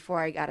my own before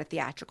I got a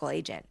theatrical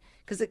agent.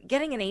 Because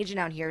getting an agent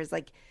out here is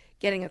like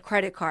getting a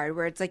credit card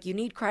where it's like you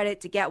need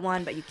credit to get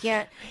one, but you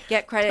can't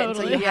get credit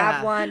until you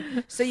have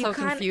one. So you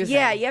confusing.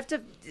 You have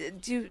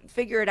to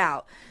figure it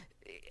out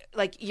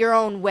like your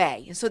own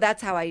way. So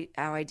that's how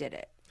I did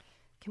it.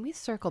 Can we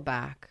circle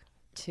back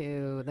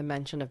to the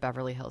mention of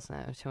Beverly Hills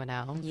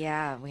 90210?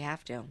 Yeah, we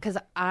have to. Because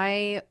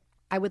I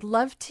would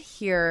love to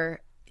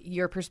hear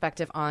your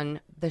perspective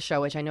on the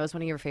show, which I know is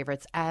one of your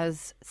favorites,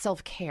 as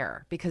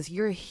self-care, because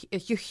you're a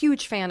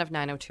huge fan of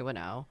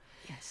 90210.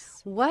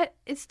 Yes. What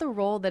is the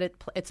role that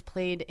it's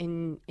played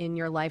in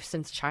your life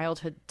since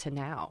childhood to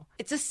now?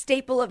 It's a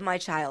staple of my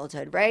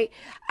childhood, right?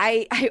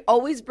 I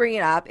always bring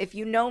it up. If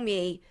you know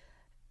me,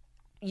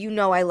 you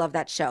know I love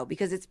that show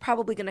because it's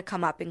probably going to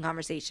come up in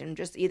conversation.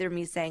 Just either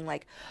me saying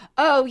like,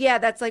 oh, yeah,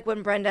 that's like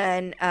when Brenda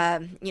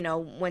and,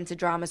 went to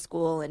drama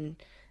school and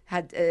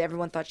had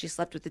everyone thought she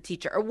slept with the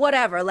teacher or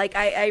whatever. Like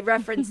I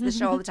reference the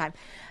show all the time.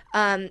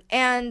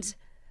 And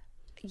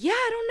yeah,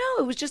 I don't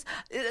know. It was just,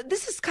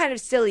 this is kind of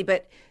silly,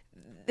 but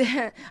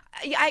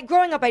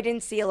growing up, I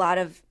didn't see a lot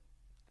of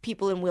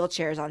people in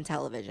wheelchairs on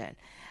television.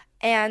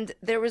 And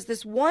there was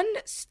this one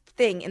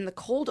thing in the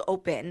cold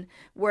open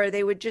where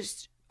they would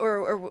just,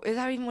 or is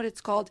that even what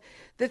it's called?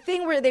 The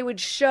thing where they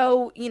would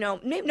show, in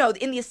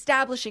the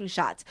establishing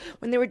shots,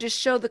 when they would just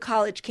show the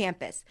college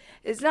campus.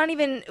 It's not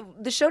even,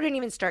 the show didn't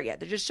even start yet.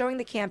 They're just showing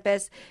the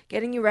campus,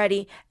 getting you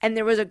ready. And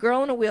there was a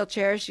girl in a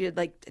wheelchair. She had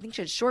I think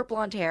she had short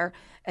blonde hair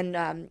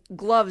and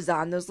gloves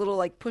on, those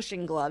little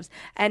pushing gloves.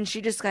 And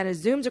she just kind of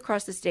zooms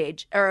across the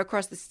stage, or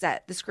across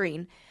the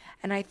screen.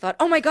 And I thought,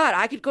 oh my God,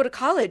 I could go to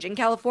college in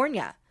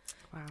California.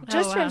 Wow.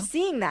 Just from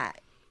seeing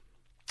that.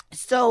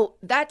 So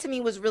that to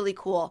me was really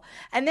cool.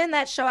 And then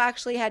that show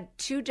actually had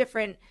two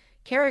different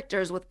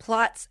characters with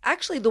plots.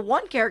 Actually, the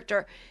one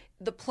character,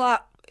 the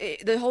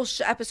whole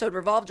episode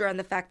revolved around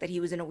the fact that he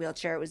was in a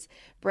wheelchair. It was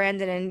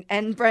Brandon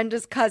and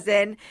Brenda's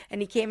cousin, and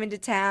he came into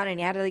town and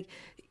he had to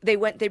they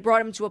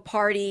brought him to a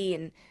party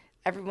and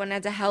everyone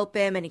had to help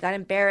him and he got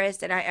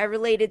embarrassed, and I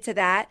related to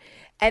that.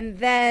 And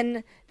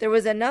then there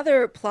was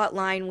another plot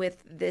line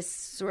with this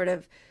sort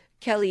of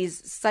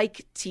Kelly's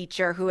psych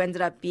teacher who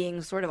ended up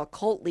being sort of a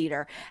cult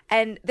leader.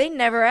 And they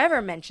never ever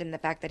mentioned the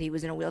fact that he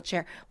was in a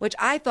wheelchair, which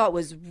I thought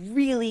was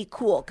really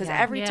cool because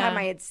every time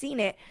I had seen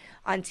it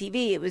on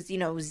TV, it was,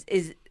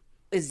 is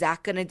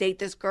Zach going to date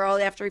this girl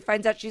after he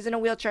finds out she's in a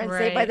wheelchair and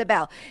Saved by the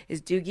Bell?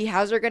 Is Doogie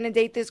Howser going to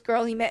date this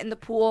girl he met in the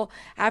pool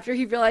after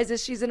he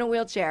realizes she's in a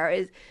wheelchair?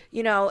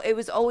 It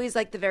was always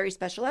like the very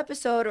special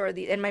episode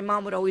and my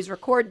mom would always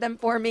record them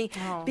for me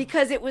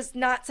because it was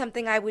not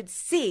something I would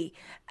see.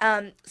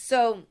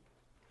 So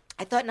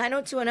I thought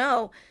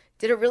 90210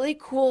 did a really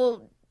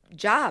cool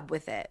job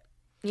with it,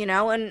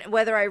 and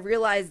whether I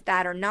realized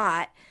that or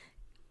not,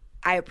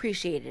 I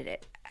appreciated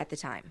it at the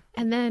time.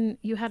 And then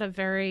you had a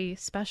very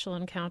special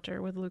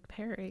encounter with Luke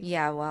Perry.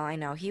 Yeah, well, I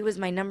know. He was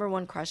my number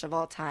one crush of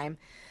all time.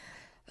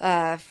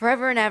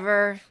 Forever and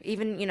ever.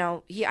 Even,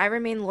 I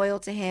remain loyal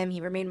to him. He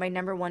remained my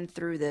number one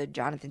through the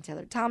Jonathan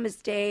Taylor Thomas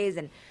days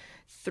and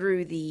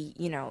through the,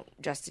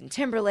 Justin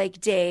Timberlake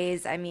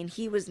days. I mean,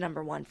 he was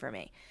number one for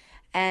me.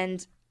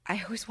 And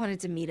I always wanted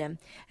to meet him.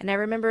 And I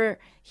remember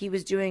he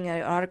was doing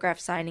an autograph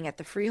signing at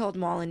the Freehold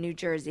Mall in New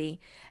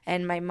Jersey.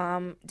 And my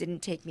mom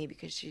didn't take me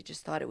because she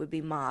just thought it would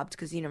be mobbed.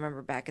 Because,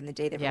 remember back in the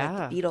day, they were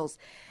like the Beatles.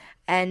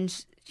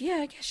 And yeah,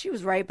 I guess she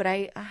was right, but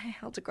I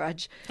held a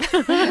grudge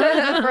for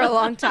a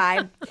long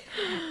time.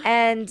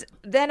 And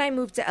then I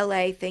moved to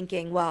LA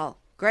thinking, well,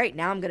 great,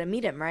 now I'm going to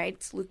meet him, right?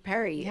 It's Luke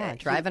Perry. Yeah,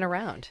 driving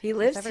around. He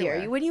lives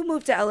here. When you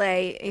move to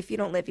LA, if you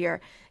don't live here,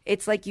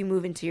 it's like you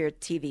move into your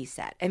TV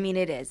set. I mean,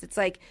 it is. It's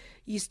like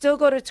you still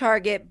go to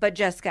Target, but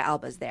Jessica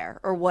Alba's there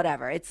or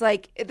whatever. It's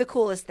like the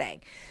coolest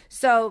thing.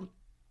 So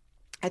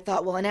I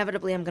thought, well,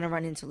 inevitably I'm going to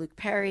run into Luke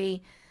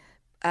Perry,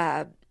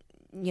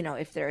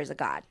 if there is a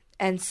God.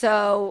 And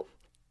so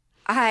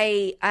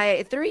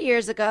I 3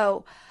 years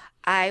ago,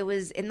 I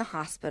was in the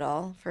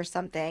hospital for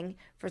something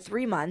for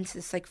 3 months,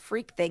 this like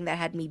freak thing that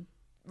had me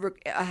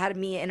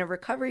in a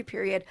recovery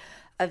period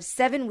of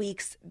 7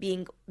 weeks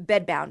being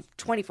bedbound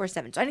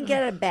 24/7. So I didn't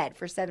get out of bed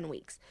for 7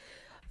 weeks.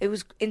 It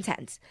was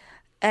intense.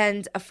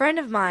 And a friend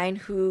of mine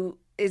who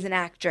is an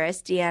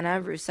actress,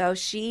 Deanna Russo,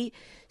 she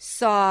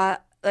saw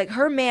like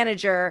her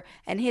manager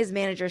and his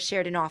manager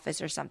shared an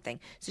office or something.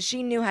 So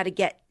she knew how to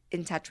get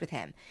in touch with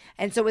him.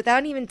 And so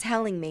without even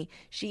telling me,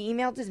 she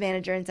emailed his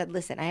manager and said,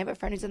 listen, I have a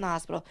friend who's in the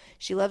hospital.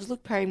 She loves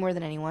Luke Perry more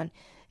than anyone.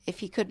 If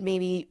he could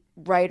maybe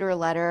write her a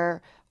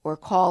letter or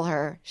call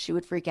her, she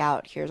would freak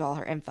out. Here's all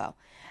her info.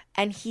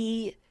 And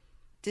he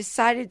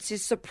decided to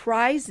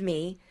surprise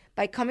me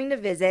by coming to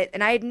visit.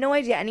 And I had no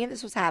idea any of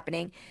this was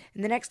happening.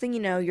 And the next thing you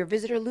know, your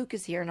visitor Luke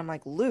is here. And I'm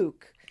like,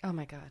 Luke? Oh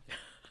my God.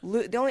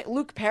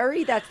 Luke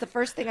Perry? That's the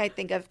first thing I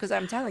think of because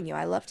I'm telling you,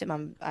 I loved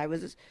him.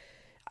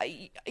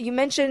 You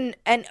mentioned,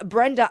 and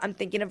Brenda, I'm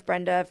thinking of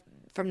Brenda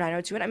from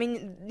 902. And I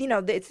mean,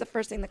 it's the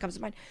first thing that comes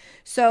to mind.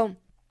 So,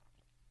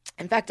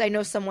 in fact, I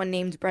know someone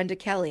named Brenda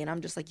Kelly, and I'm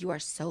just like, you are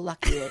so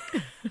lucky.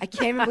 I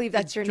can't even believe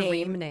that's your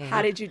name.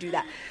 How did you do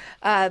that?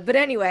 But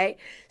anyway,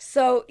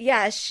 so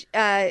yeah,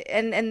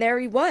 and there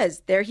he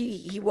was. There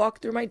he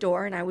walked through my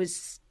door, and I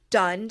was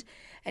stunned.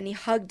 And he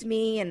hugged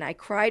me, and I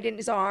cried in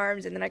his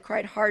arms, and then I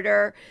cried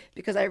harder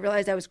because I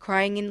realized I was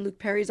crying in Luke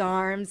Perry's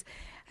arms.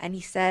 And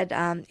he said,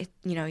 I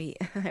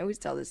always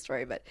tell this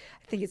story, but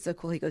I think it's so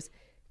cool. He goes,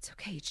 it's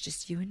okay. It's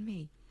just you and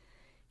me.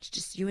 It's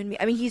just you and me.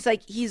 I mean,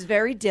 he's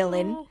very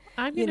Dylan. Oh,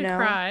 I'm going to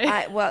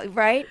cry.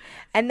 Right?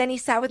 And then he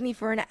sat with me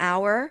for an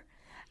hour,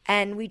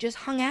 and we just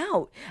hung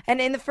out.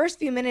 And in the first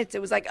few minutes,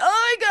 it was like,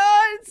 oh, my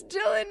God, it's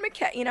Dylan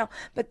McKay,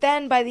 But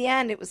then by the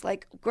end, it was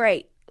like,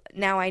 great.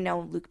 Now I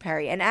know Luke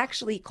Perry. And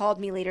actually, he called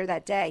me later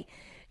that day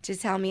to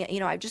tell me,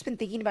 I've just been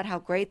thinking about how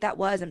great that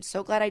was. I'm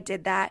so glad I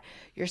did that.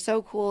 You're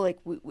so cool. Like,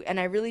 and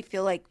I really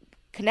feel like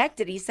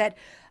connected. He said,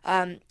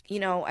 I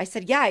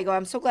said, yeah. I go,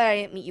 I'm so glad I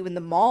didn't meet you in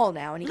the mall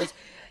now. And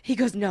he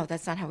goes, no,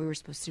 that's not how we were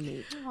supposed to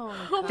meet.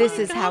 This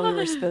is how we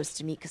were supposed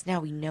to meet because now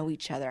we know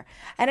each other.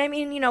 And I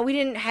mean, we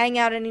didn't hang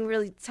out any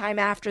really time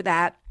after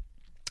that,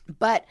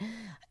 but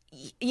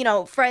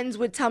friends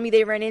would tell me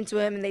they ran into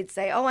him and they'd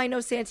say, oh, I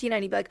know Santina.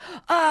 And he'd be like,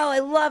 oh, I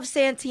love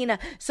Santina.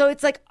 So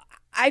it's like,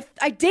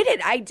 I did it.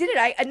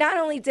 I not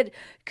only did,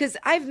 because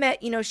I've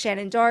met,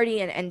 Shannon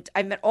Doherty and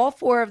I've met all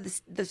four of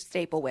the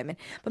staple women,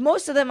 but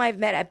most of them I've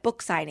met at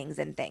book signings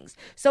and things.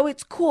 So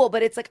it's cool,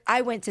 but it's like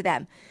I went to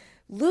them.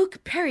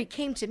 Luke Perry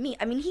came to me.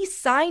 I mean, he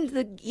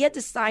had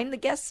to sign the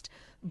guest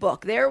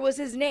book. There was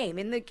his name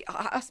in the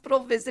hospital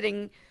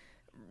visiting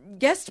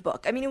guest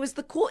book. I mean, it was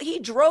he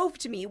drove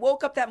to me. He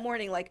woke up that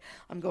morning like,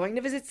 I'm going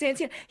to visit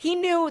Santina. He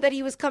knew that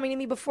he was coming to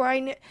me before I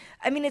knew.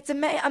 I mean, it's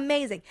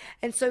amazing.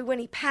 And so when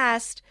he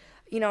passed,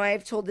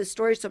 I've told this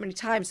story so many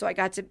times, so I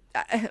got to,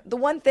 the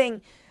one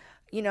thing,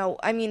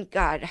 I mean,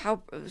 God,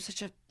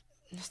 it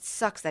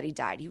sucks that he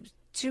died. He was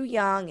too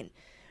young, and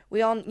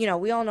we all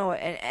know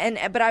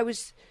it.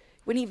 But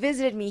when he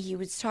visited me, he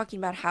was talking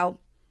about how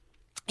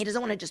he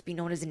doesn't want to just be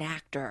known as an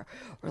actor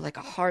or like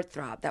a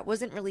heartthrob. That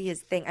wasn't really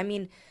his thing. I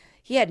mean,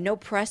 he had no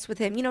press with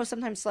him.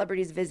 Sometimes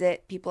celebrities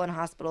visit people in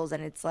hospitals,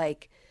 and it's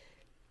like,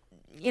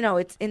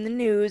 it's in the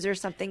news or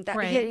something that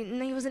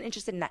he wasn't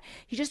interested in that.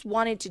 He just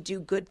wanted to do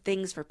good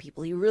things for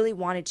people. He really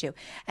wanted to.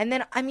 And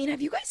then, I mean, have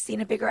you guys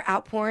seen a bigger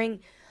outpouring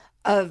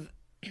of,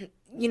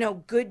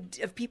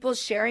 of people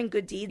sharing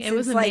good deeds? It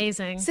was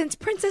amazing. Since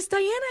Princess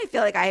Diana, I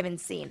feel like I haven't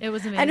seen. It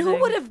was amazing. And who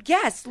would have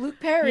guessed Luke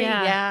Perry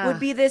would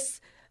be this?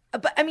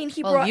 But I mean,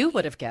 you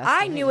would have guessed.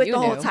 I knew it the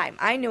whole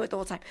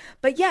time.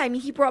 But yeah, I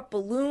mean, he brought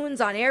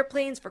balloons on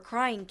airplanes for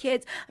crying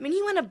kids. I mean,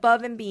 he went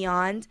above and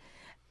beyond.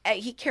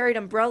 He carried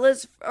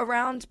umbrellas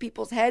around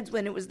people's heads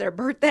when it was their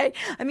birthday.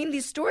 I mean,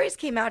 these stories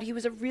came out. He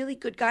was a really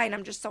good guy, and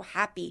I'm just so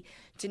happy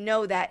to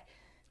know that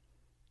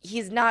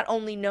he's not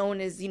only known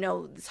as, this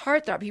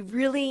heartthrob. He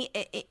really,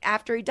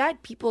 after he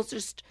died, people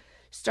just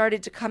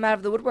started to come out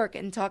of the woodwork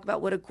and talk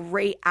about what a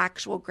great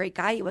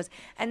guy he was.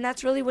 And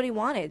that's really what he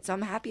wanted. So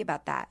I'm happy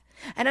about that.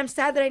 And I'm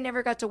sad that I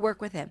never got to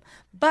work with him.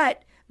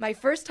 But my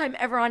first time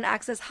ever on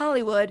Access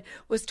Hollywood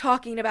was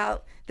talking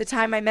about the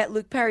time I met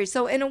Luke Perry.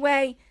 So in a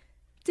way,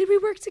 did we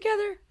work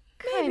together?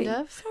 Maybe,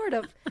 Kind of. sort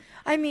of.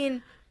 I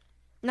mean,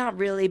 not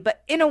really,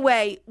 but in a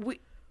way, we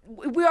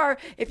are.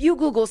 If you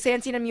Google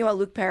Santino Mua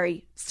Luke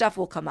Perry, stuff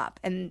will come up,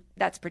 and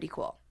that's pretty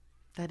cool.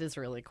 That is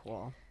really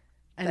cool.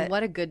 And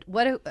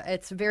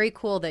it's very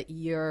cool that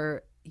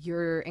your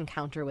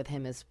encounter with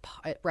him it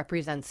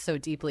represents so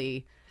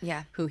deeply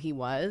who he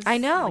was. I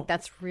know. Like,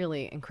 that's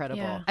really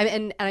incredible. Yeah.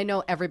 And I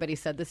know everybody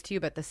said this to you,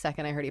 but the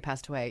second I heard he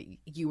passed away,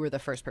 you were the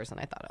first person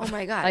I thought of. Oh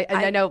my God.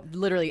 I know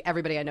literally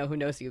everybody I know who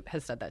knows you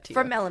has said that to you.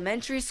 From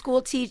elementary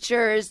school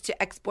teachers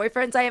to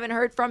ex-boyfriends I haven't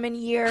heard from in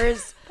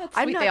years. That's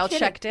sweet. They all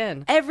checked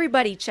in.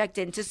 Everybody checked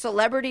in. To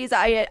celebrities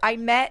I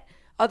met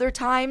other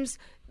times,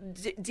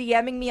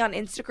 DMing me on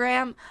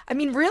Instagram. I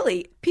mean,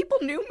 really, people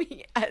know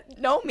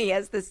me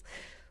as this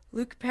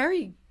Luke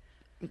Perry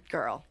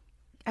girl.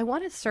 I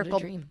want to circle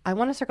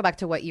back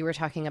to what you were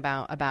talking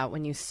about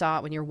when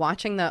you're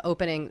watching the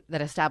opening,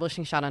 that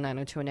establishing shot on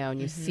 90210,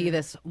 and you see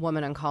this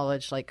woman in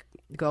college like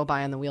go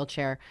by in the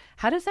wheelchair.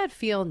 How does that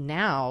feel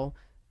now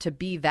to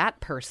be that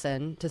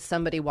person to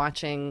somebody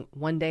watching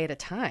one day at a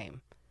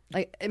time?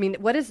 Like, I mean,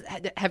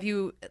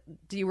 do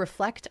you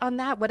reflect on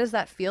that? What does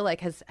that feel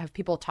like? Have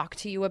people talked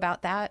to you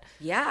about that?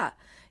 Yeah.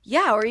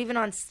 Or even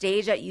on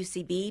stage at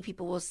UCB,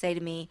 people will say to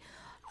me,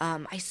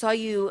 I saw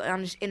you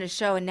in a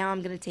show, and now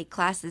I'm going to take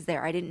classes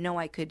there. I didn't know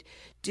I could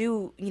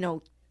do,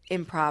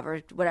 improv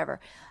or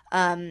whatever.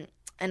 And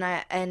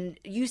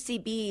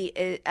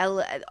UCB,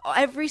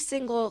 every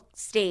single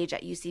stage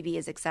at UCB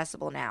is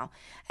accessible now,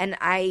 and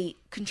I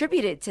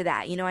contributed to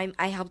that.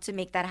 I helped to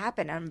make that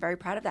happen. And I'm very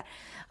proud of that.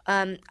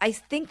 I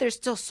think there's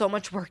still so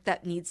much work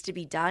that needs to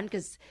be done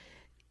because,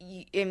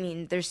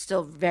 there's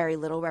still very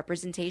little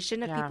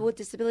representation of people with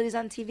disabilities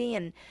on TV,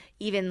 and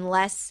even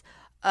less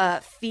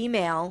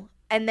female.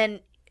 And then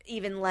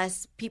even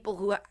less people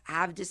who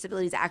have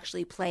disabilities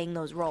actually playing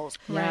those roles.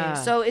 Right.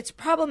 So it's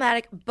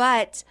problematic,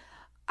 but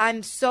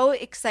I'm so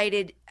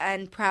excited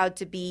and proud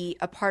to be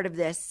a part of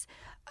this.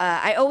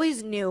 I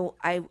always knew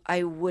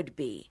I would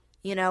be.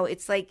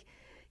 It's like,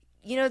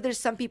 there's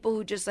some people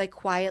who just like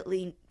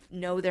quietly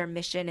know their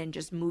mission and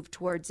just move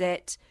towards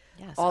it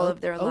all of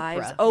their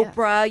lives.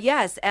 Oprah,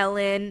 yes.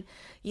 Ellen,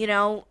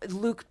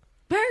 Luke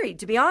Perry,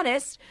 to be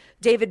honest,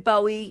 David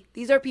Bowie.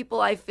 These are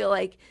people I feel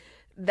like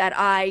that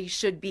I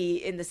should be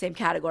in the same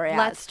category as.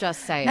 Let's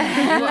just say it.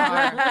 You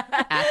are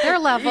at their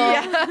level.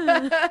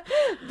 Yeah.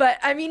 But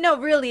no,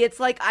 really, it's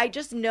like I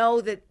just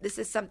know that this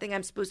is something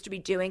I'm supposed to be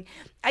doing.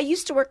 I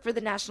used to work for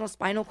the National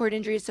Spinal Cord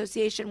Injury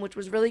Association, which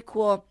was really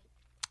cool.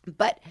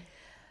 But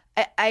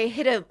I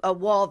hit a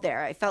wall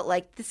there. I felt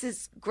like this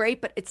is great,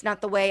 but it's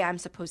not the way I'm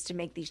supposed to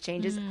make these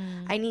changes.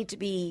 I need to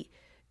be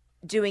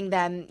doing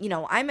them,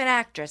 I'm an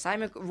actress,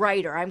 I'm a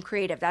writer, I'm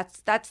creative.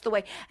 That's the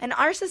way. And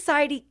our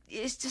society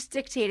is just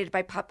dictated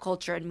by pop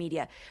culture and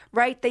media,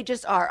 right? They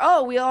just are.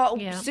 Oh, we all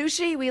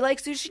sushi. We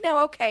like sushi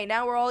now. Okay,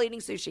 now we're all eating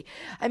sushi.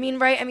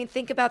 Right?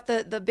 Think about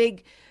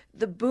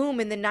the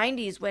boom in the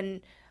 90s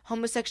when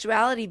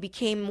homosexuality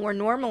became more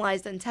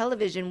normalized on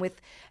television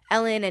with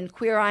Ellen and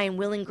Queer Eye and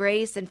Will and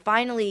Grace, and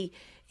finally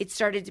it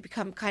started to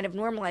become kind of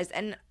normalized.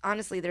 And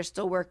honestly, there's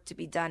still work to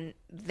be done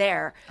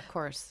there. Of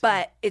course.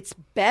 But it's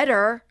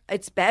better.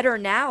 It's better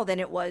now than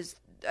it was.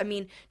 Do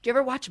you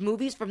ever watch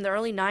movies from the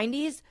early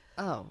 90s?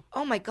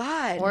 Oh my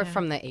God. Or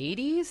from the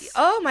 80s?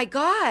 Oh my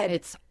God.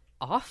 It's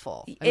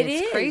awful. It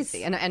is. It's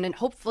crazy. And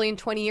hopefully in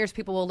 20 years,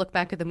 people will look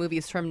back at the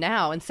movies from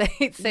now and say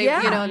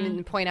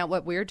and point out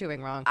what we're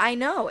doing wrong. I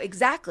know.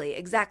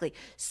 Exactly.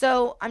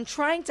 So I'm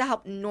trying to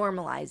help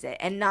normalize it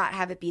and not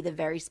have it be the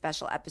very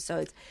special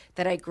episodes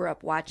that I grew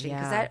up watching,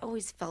 because that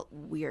always felt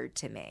weird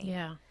to me.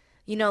 Yeah.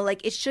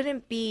 It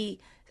shouldn't be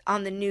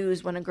on the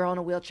news when a girl in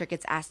a wheelchair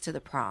gets asked to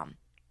the prom.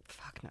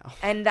 Fuck no.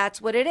 And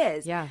that's what it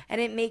is. Yeah. And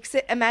it makes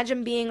it,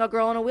 imagine being a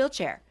girl in a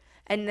wheelchair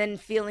and then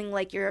feeling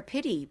like you're a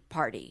pity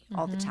party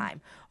all the time,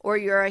 or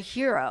you're a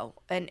hero.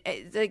 And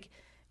it's like,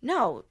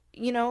 no,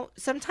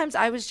 sometimes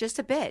I was just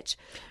a bitch,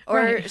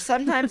 or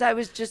sometimes I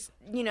was just,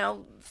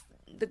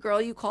 the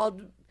girl you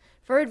called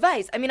for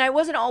advice. I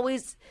wasn't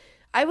always,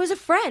 I was a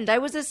friend, I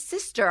was a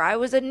sister, I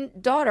was a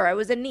daughter, I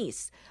was a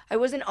niece. I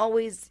wasn't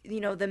always,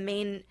 the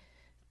main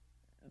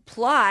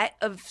plot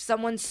of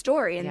someone's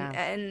story,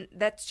 and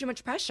that's too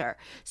much pressure.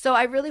 So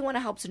I really want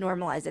to help to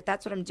normalize it.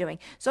 That's what I'm doing.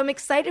 So I'm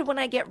excited when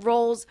I get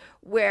roles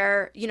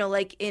where,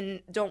 like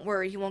in Don't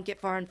Worry, He Won't Get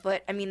Far on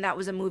Foot. That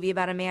was a movie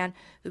about a man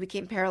who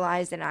became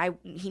paralyzed, and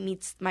he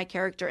meets my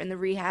character in the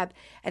rehab,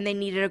 and they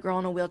needed a girl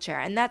in a wheelchair,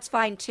 and that's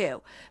fine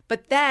too.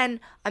 But then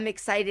I'm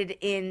excited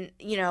in,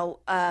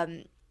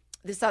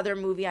 this other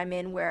movie I'm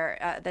in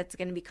where that's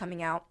going to be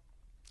coming out.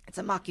 It's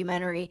a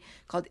mockumentary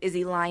called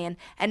Izzy Lion.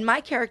 And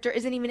my character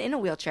isn't even in a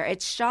wheelchair.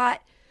 It's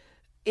shot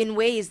in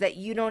ways that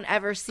you don't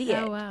ever see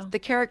it. Oh, wow. The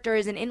character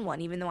isn't in one,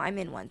 even though I'm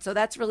in one. So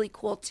that's really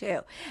cool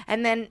too.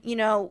 And then,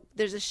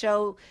 there's a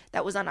show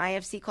that was on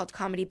IFC called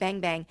Comedy Bang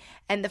Bang.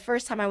 And the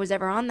first time I was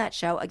ever on that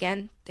show,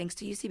 again, thanks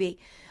to UCB,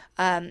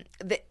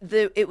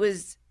 it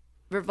was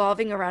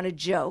revolving around a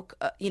joke,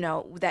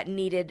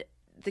 that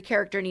the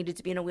character needed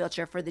to be in a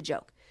wheelchair for the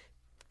joke.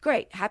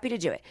 Great, happy to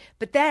do it.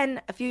 But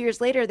then a few years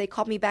later, they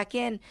called me back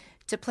in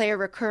to play a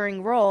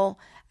recurring role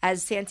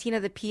as Santina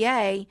the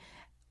PA,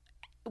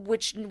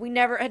 which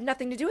had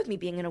nothing to do with me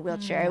being in a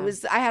wheelchair.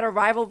 I had a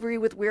rivalry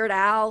with Weird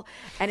Al,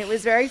 and it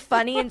was very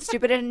funny and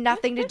stupid and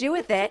nothing to do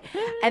with it.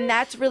 And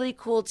that's really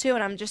cool too.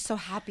 And I'm just so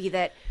happy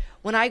that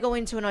when I go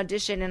into an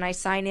audition and I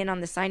sign in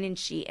on the sign-in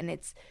sheet and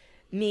it's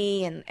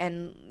me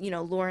and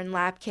Lauren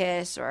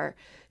Lapkus or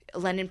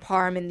Lennon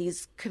Parm and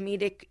these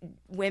comedic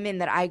women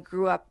that I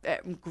grew up,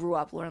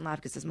 Lauren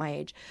Lapkus is my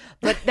age,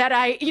 but that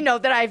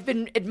I've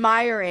been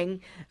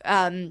admiring,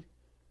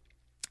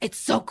 it's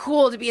so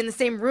cool to be in the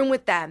same room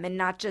with them and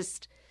not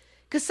just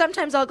because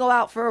sometimes I'll go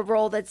out for a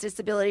role that's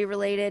disability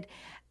related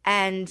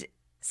and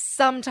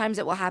sometimes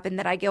it will happen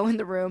that I go in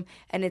the room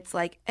and it's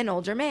like an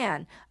older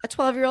man, a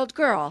 12-year-old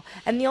girl.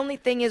 And the only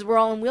thing is we're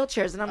all in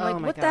wheelchairs. And I'm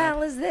like, what the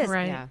hell is this?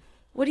 Right. Yeah.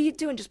 What are you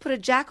doing? Just put a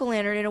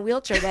jack-o'-lantern in a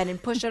wheelchair then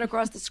and push it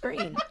across the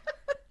screen.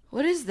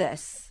 What is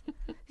this?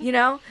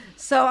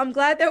 So I'm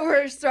glad that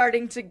we're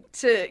starting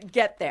to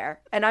get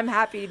there, and I'm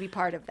happy to be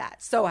part of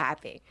that. So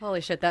happy.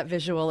 Holy shit, that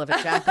visual of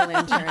a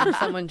jack-o'-lantern,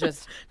 someone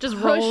just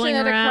rolling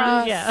it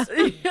around. across.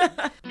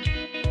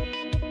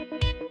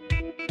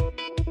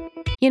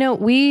 Yeah.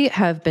 We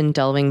have been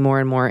delving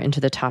more and more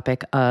into the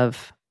topic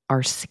of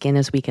our skin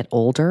as we get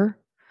older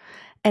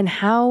and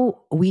how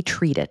we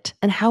treat it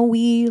and how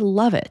we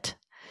love it.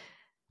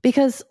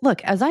 Because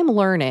look, as I'm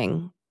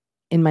learning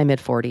in my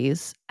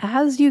mid-40s,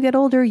 as you get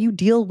older, you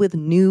deal with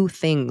new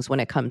things when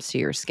it comes to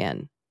your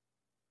skin.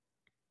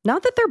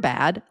 Not that they're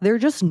bad, they're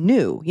just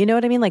new. You know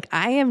what I mean? Like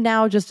I am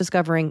now just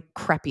discovering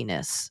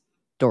crepiness,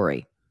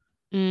 Dory.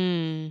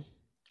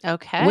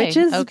 Okay. Which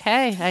is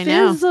I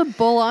know.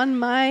 visible on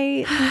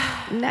my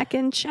neck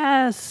and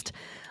chest.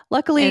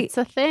 Luckily, It's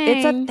a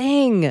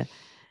thing.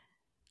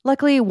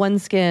 Luckily,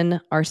 OneSkin,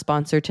 our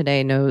sponsor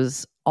today,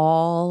 knows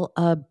all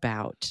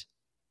about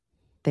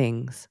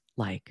things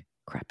like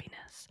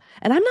crepiness.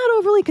 And I'm not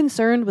overly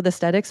concerned with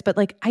aesthetics, but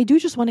I do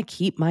just want to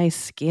keep my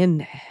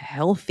skin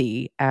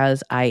healthy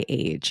as I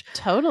age.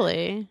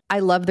 Totally. I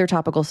love their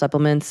topical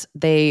supplements.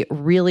 They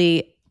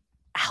really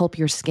help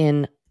your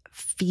skin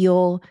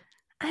feel,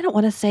 I don't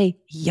want to say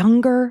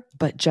younger,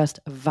 but just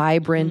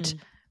vibrant,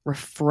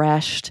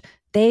 refreshed.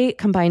 They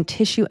combine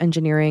tissue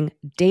engineering,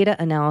 data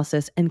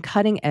analysis, and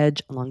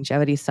cutting-edge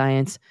longevity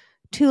science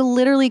to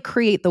literally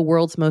create the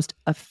world's most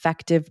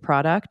effective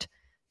product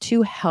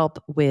to help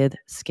with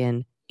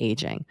skin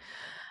aging.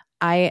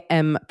 I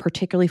am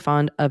particularly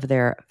fond of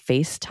their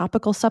face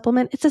topical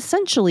supplement. It's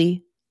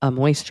essentially a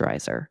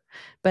moisturizer,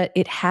 but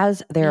it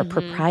has their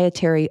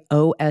proprietary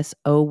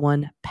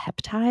OS01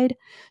 peptide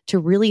to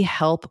really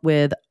help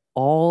with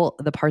all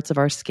the parts of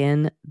our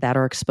skin that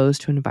are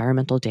exposed to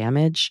environmental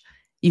damage.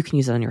 You can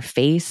use it on your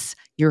face,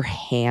 your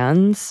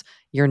hands,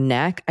 your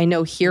neck. I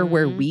know here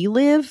where we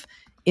live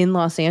in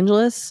Los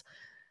Angeles,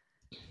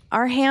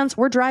 our hands,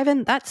 we're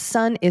driving, that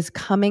sun is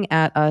coming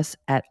at us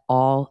at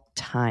all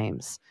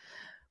times.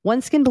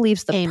 OneSkin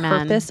believes the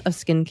purpose of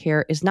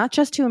skincare is not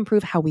just to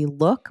improve how we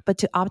look, but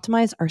to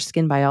optimize our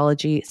skin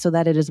biology so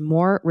that it is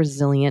more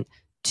resilient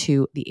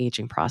to the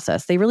aging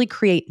process. They really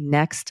create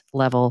next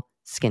level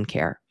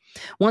skincare.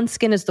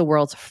 OneSkin is the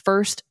world's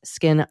first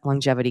skin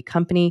longevity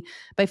company.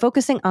 By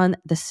focusing on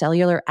the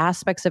cellular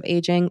aspects of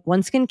aging,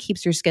 OneSkin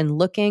keeps your skin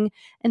looking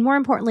and, more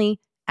importantly,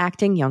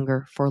 acting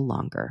younger for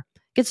longer.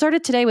 Get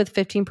started today with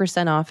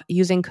 15% off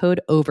using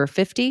code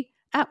OVER50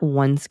 at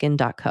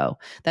oneskin.co.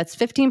 That's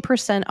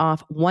 15%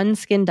 off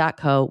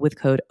oneskin.co with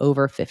code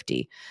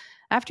OVER50.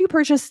 After you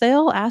purchase,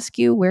 they'll ask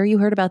you where you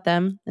heard about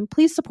them, and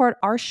please support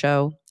our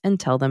show and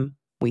tell them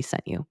we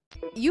sent you.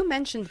 You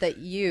mentioned that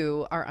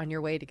you are on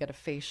your way to get a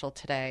facial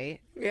today.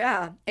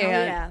 Yeah.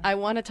 And I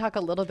want to talk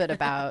a little bit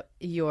about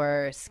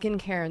your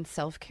skincare and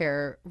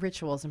self-care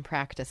rituals and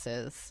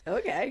practices.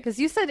 Okay. Because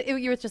you said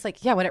you were just like,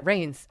 when it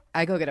rains,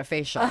 I go get a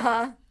facial.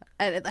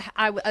 And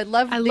I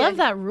love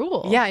that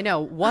rule. Yeah, I know.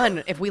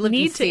 One, if we lived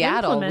in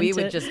Seattle, we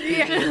would just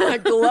be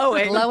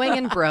glowing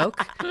and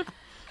broke.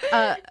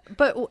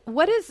 But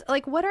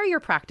what are your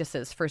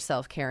practices for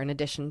self-care in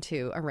addition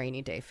to a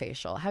rainy day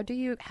facial? How do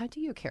you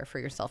care for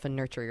yourself and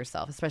nurture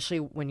yourself, especially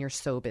when you're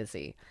so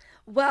busy?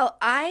 Well,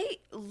 I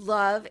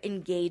love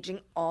engaging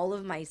all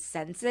of my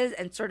senses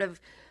and sort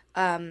of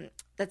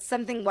that's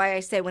something why I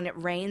say when it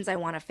rains, I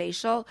want a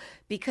facial,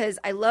 because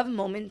I love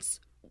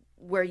moments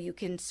where you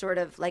can sort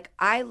of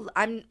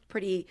I'm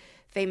pretty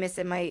famous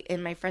in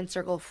my friend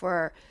circle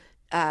for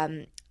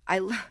I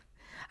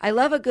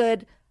love a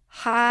good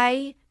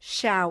high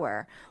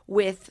shower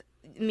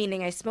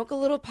meaning I smoke a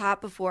little pot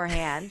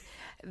beforehand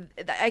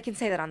I can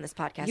say that on this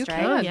podcast, you right?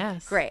 Can. Oh,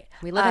 yes. Great.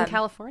 We live in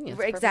California.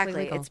 It's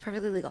exactly. It's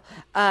perfectly legal.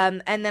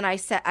 And then I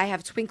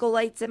have twinkle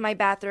lights in my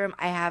bathroom.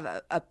 I have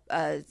a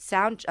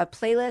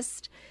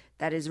playlist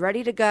that is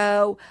ready to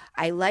go.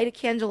 I light a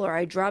candle or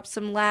I drop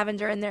some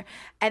lavender in there.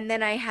 And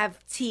then I have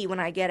tea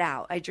when I get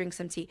out. I drink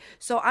some tea.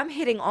 So I'm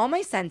hitting all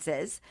my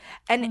senses.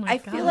 And I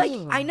feel like,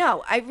 I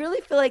know, I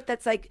really feel like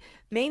that's like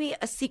maybe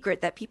a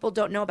secret that people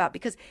don't know about,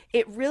 because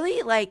it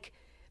really like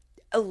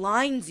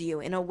aligns you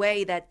in a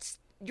way that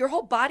your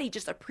whole body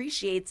just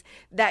appreciates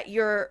that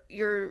you're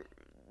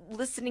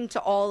listening to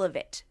all of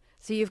it.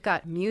 So you've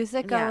got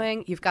music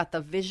going, you've got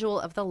the visual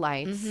of the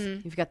lights,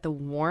 you've got the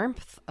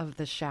warmth of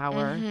the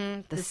shower,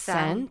 the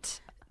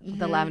scent,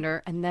 the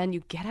lavender, and then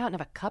you get out and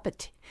have a cup of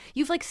tea.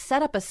 You've like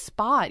set up a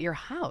spa at your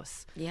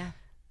house. Yeah.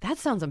 That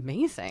sounds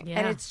amazing. Yeah.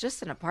 And it's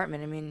just an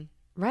apartment. I mean,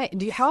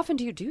 right. How often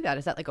do you do that?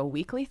 Is that like a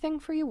weekly thing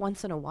for you,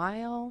 once in a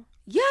while?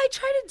 Yeah, I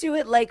try to do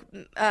it like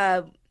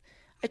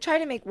I try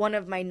to make one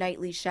of my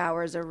nightly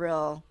showers a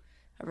real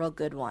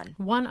good one.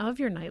 One of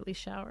your nightly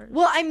showers.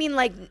 Well, I mean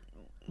like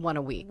one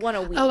a week.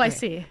 Oh, I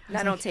see.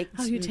 I don't take.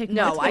 Oh, you take.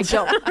 No, I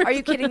don't. Are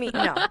you kidding me?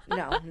 No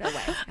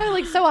way.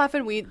 Like so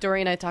often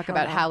Dory and I talk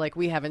about how like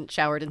we haven't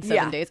showered in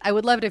 7 days. I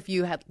would love it if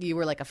you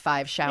were like a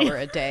 5 shower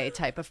a day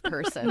type of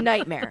person.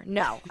 Nightmare.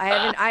 No, I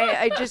haven't.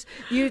 I just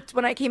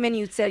when I came in,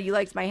 you said you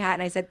liked my hat,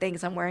 and I said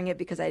thanks. I'm wearing it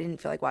because I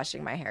didn't feel like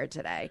washing my hair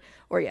today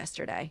or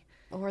yesterday.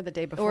 Or the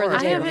day before.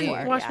 I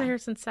haven't washed my hair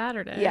since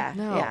Saturday. Yeah.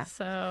 No. Yeah.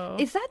 So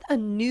is that a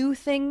new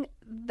thing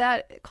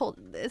that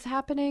is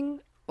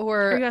happening?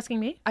 Or are you asking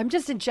me? I'm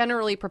just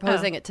generally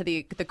proposing it to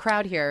the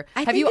crowd here.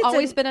 I have think you it's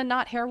always been a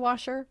not hair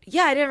washer?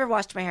 Yeah, I never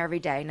washed my hair every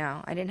day.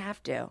 No, I didn't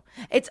have to.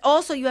 It's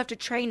also, you have to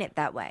train it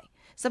that way.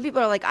 Some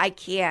people are like, I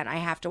can't. I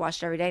have to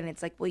wash it every day. And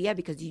it's like, well, yeah,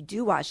 because you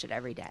do wash it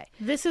every day.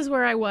 This is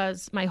where I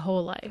was my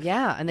whole life.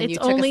 Yeah. And then it's you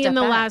took only a step in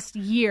the back. last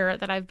year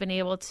that I've been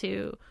able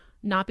to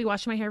not be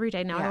washing my hair every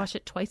day. Now I wash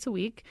it twice a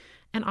week.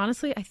 And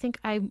honestly, I think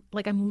I'm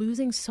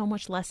losing so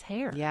much less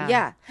hair. Yeah.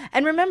 Yeah.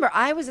 And remember,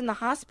 I was in the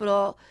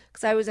hospital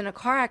because I was in a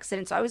car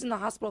accident. So I was in the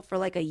hospital for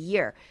like a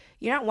year.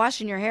 You're not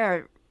washing your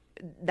hair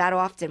that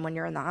often when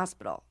you're in the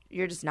hospital.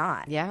 You're just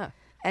not. Yeah.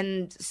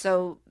 And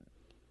so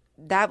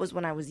that was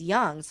when I was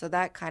young. So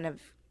that kind of,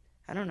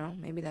 I don't know,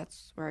 maybe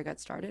that's where I got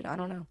started. I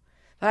don't know.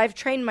 But I've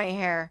trained my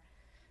hair,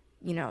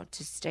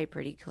 to stay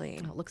pretty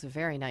clean. Oh, it looks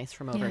very nice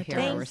from over here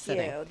Thank where we're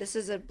sitting. you. This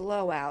is a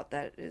blowout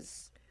that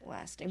is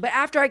lasting. But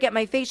after I get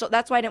my facial,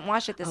 that's why I didn't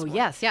wash it this morning.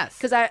 Yes.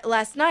 Because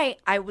last night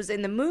I was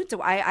in the mood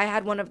to. I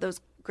had one of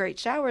those great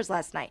showers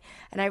last night,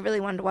 and I really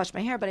wanted to wash my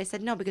hair, but I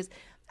said no because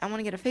I want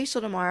to get a facial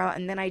tomorrow,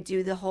 and then I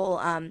do the whole.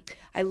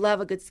 I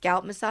love a good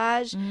scalp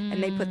massage,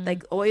 and they put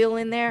like oil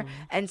in there,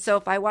 and so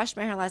if I washed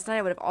my hair last night,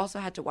 I would have also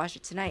had to wash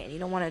it tonight, and you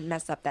don't want to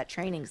mess up that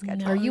training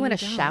schedule. Are you in a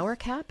shower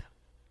cap?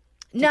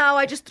 No,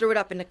 I just threw it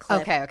up in a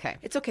clip. Okay.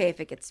 It's okay if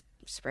it gets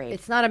sprayed.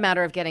 It's not a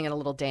matter of getting it a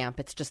little damp.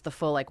 It's just the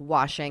full like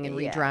washing and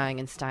redrying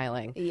and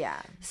styling. Yeah.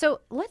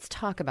 So let's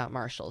talk about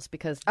Marshalls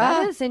because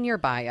that is in your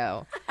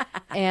bio.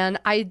 And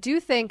I do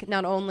think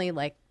not only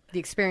like the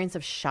experience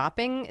of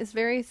shopping is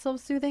very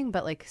self-soothing,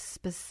 but like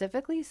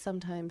specifically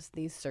sometimes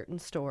these certain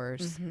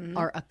stores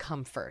are a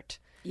comfort.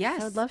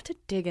 Yes. So I'd love to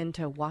dig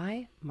into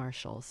why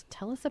Marshalls.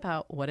 Tell us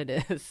about what it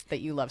is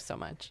that you love so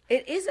much.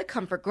 It is a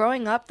comfort.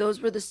 Growing up,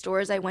 those were the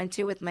stores I went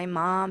to with my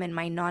mom and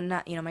my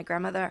nonna, my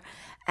grandmother.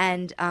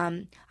 And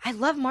I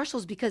love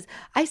Marshalls because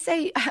I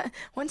say,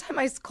 one time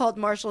I called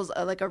Marshalls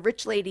like a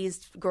rich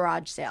lady's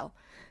garage sale.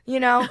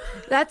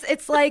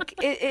 It's like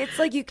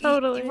you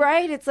Totally.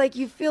 right. It's like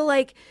you feel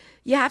like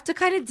you have to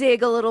kind of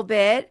dig a little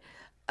bit.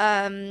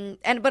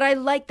 But I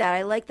like that.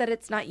 I like that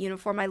it's not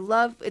uniform.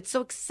 It's so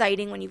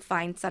exciting when you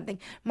find something.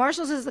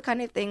 Marshalls is the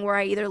kind of thing where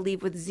I either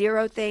leave with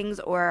 0 things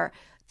or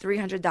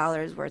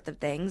 $300 worth of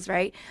things,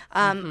 right?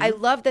 I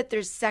love that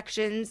there's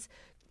sections,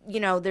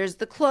 there's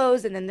the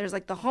clothes and then there's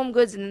like the home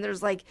goods and then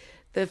there's like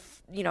the,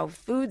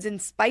 foods and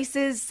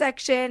spices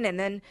section. And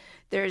then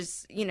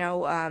there's,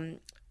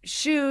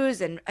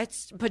 shoes and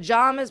it's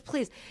pajamas,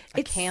 please.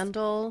 It's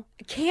candles.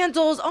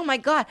 Oh my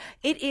God.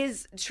 It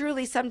is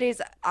truly some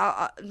days,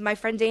 my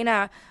friend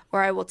Dana,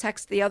 where I will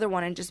text the other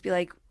one and just be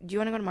like, do you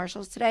want to go to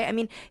Marshalls today? I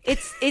mean,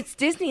 it's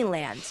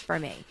Disneyland for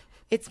me.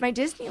 It's my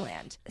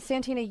Disneyland.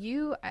 Santina,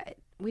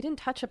 we didn't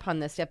touch upon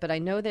this yet, but I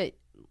know that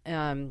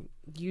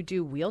you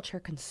do wheelchair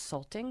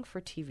consulting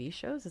for TV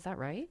shows. Is that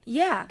right?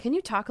 Yeah. Can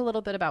you talk a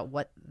little bit about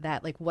what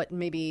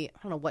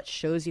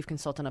shows you've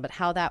consulted on, but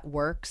how that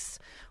works?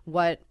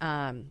 What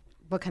kind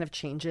of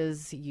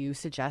changes you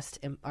suggest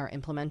are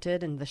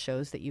implemented in the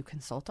shows that you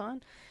consult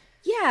on?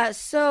 Yeah.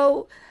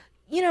 So,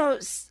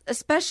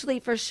 especially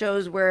for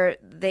shows where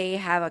they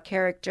have a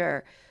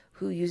character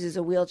who uses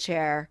a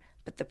wheelchair,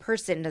 but the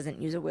person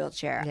doesn't use a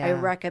wheelchair, I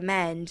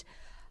recommend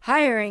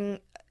hiring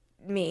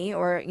me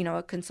or,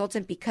 a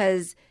consultant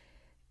because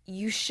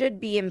you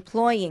should be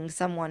employing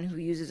someone who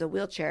uses a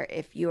wheelchair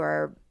if you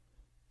are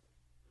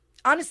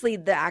honestly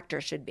the actor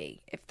should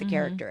be if the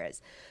character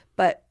is.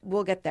 but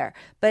we'll get there.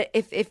 But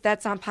if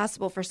that's not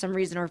possible for some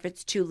reason, or if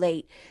it's too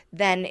late,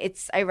 then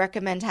I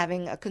recommend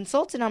having a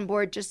consultant on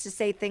board just to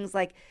say things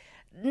like,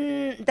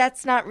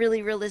 that's not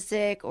really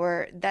realistic,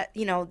 or that,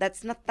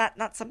 that's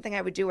not something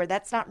I would do, or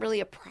that's not really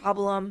a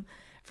problem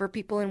for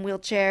people in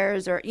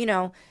wheelchairs, or,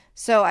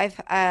 So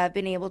I've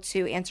been able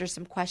to answer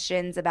some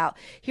questions about,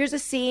 here's a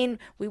scene,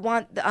 we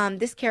want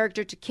this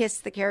character to kiss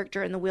the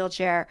character in the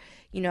wheelchair,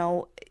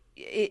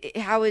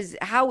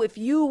 how if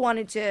you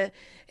wanted to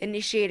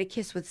initiate a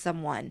kiss with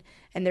someone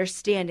and they're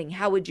standing,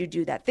 how would you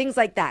do that? Things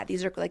like that.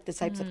 These are like the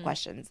types of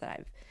questions that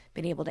I've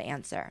been able to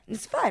answer.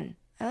 It's fun.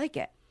 I like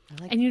it.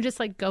 And you just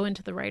like go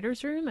into the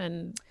writer's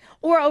room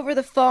or over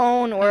the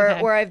phone,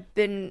 or I've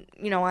been,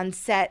 on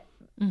set,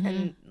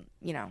 and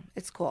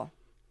it's cool.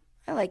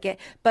 I like it.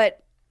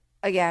 But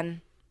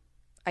again,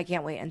 I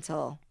can't wait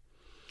until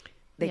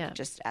they can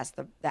just ask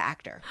the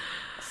actor.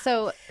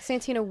 So,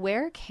 Santina,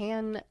 where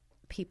can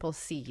people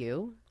see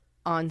you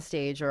on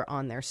stage or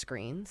on their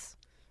screens?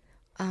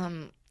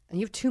 And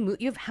you have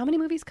you have how many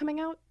movies coming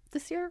out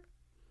this year?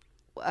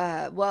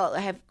 Well, I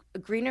have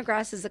Greener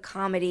Grass is a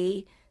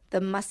comedy. The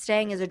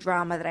Mustang is a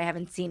drama that I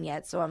haven't seen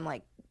yet. So I'm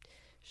like,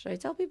 should I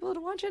tell people to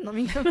watch it?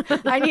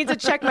 I need to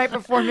check my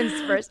performance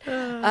first.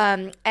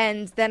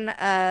 And then,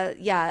 a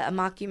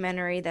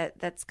mockumentary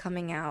that's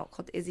coming out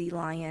called Izzy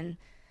Lion,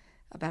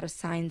 about a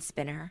sign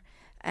spinner.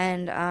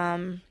 And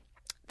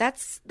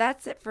that's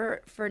it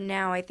for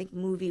now, I think,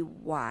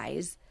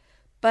 movie-wise.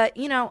 But,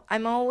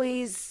 I'm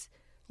always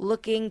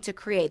looking to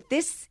create.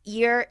 This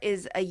year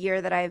is a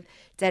year that I've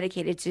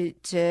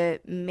dedicated to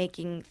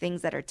making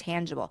things that are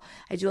tangible.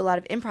 I do a lot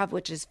of improv,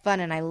 which is fun,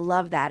 and I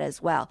love that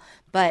as well.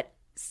 But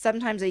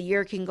sometimes a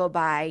year can go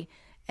by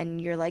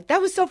and you're like,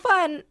 that was so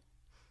fun,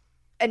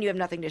 and you have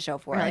nothing to show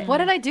for it. What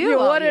did I do?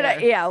 What did I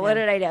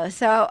do?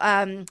 So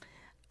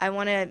I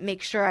want to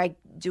make sure I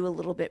do a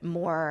little bit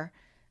more,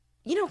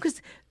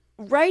 because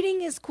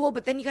writing is cool,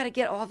 but then you got to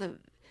get all the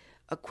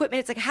equipment.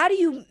 It's like, how do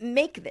you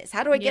make this?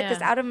 How do I get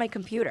this out of my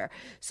computer?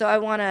 So I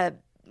want to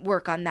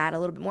work on that a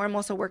little bit more. I'm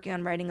also working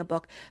on writing a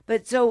book.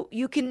 But so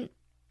you can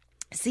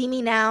see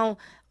me now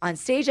on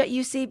stage at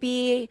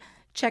UCB.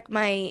 Check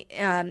my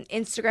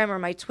Instagram or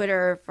my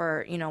Twitter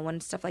for, when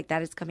stuff like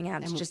that is coming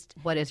out. It's just,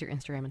 what is your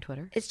Instagram and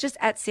Twitter? It's just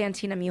at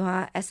Santina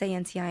Muha,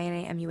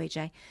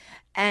 SantinaMuha.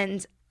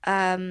 And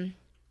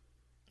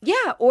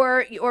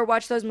or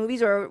watch those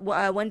movies, or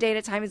One Day at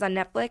a Time is on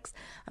Netflix.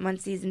 I'm on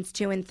seasons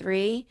 2 and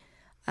 3.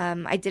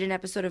 I did an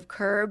episode of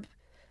Curb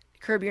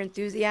Your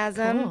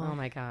Enthusiasm. Cool. Oh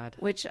my God.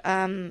 Which,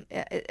 as an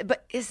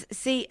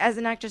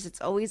actress,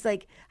 it's always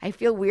like, I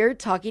feel weird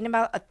talking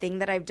about a thing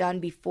that I've done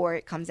before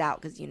it comes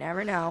out, because you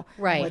never know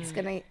what's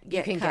going to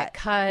get cut. Get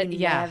cut. You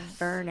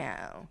never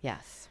know.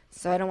 Yes.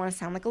 So I don't want to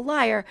sound like a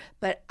liar,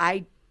 but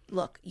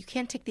look, you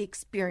can't take the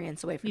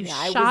experience away from me.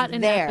 I shot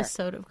an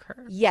episode of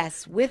Curb.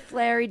 Yes, with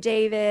Larry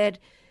David.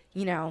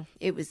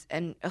 It was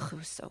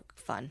so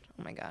fun.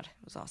 Oh my God,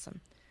 it was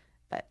awesome.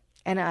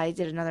 And I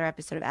did another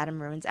episode of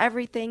Adam Ruins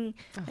Everything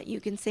that you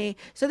can see.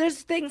 So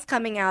there's things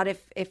coming out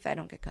if I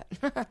don't get cut.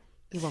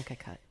 You won't get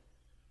cut.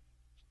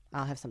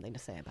 I'll have something to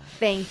say about it.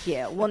 Thank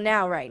you. Well,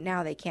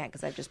 now they can't,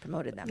 because I've just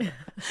promoted them.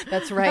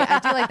 That's right. I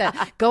do like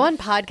that. Go on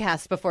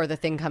podcasts before the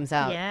thing comes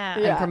out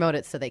and promote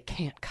it so they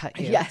can't cut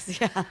you. Yes.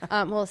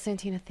 Yeah. Well,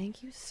 Santina,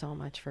 thank you so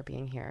much for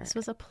being here. This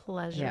was a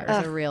pleasure. Yeah, it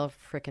was a real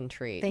freaking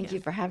treat. Thank you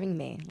for having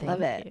me.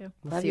 Love it.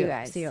 Love you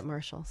guys. See you at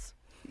Marshall's.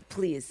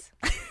 Please.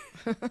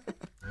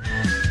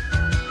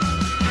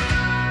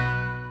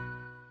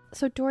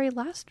 So, Dory,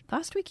 last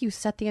week you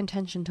set the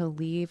intention to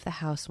leave the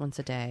house once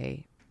a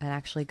day and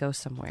actually go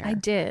somewhere. I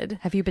did.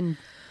 Have you been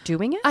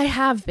doing it? I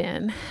have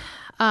been.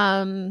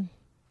 Yeah,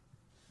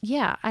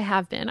 I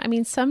have been. I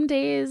mean, some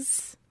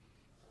days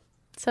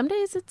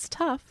it's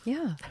tough.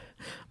 Yeah.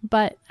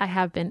 But I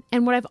have been.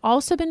 And what I've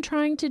also been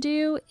trying to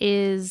do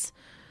is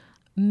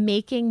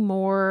making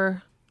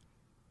more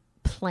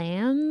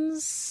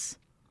plans.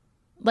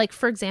 Like,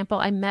 for example,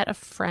 I met a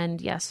friend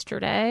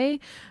yesterday,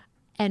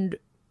 and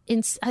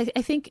I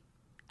think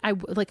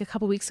like a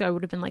couple weeks ago, I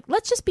would have been like,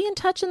 let's just be in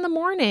touch in the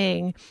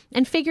morning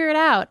and figure it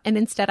out. And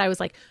instead I was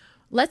like,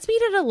 let's meet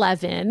at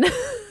 11,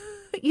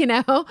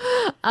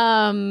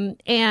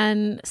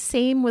 and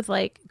same with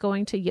like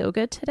going to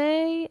yoga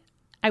today.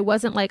 I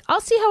wasn't like,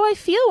 I'll see how I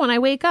feel when I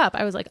wake up.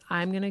 I was like,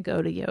 I'm going to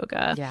go to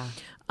yoga. Yeah.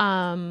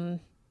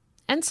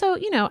 And so,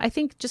 I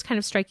think just kind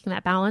of striking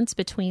that balance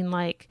between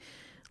like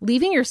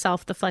leaving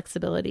yourself the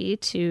flexibility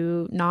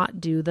to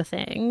not do the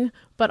thing,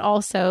 but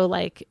also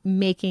like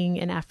making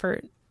an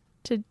effort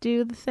to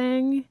do the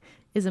thing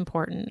is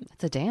important.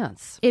 It's a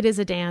dance. It is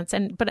a dance.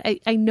 But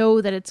I know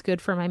that it's good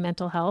for my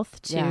mental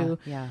health to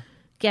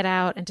get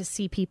out and to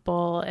see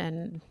people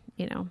and,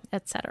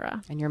 et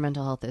cetera. And your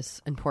mental health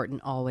is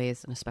important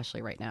always, and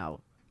especially right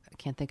now. I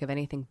can't think of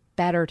anything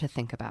better to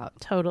think about.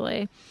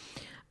 Totally.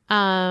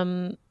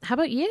 How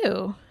about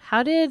you?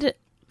 How did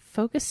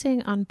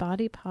focusing on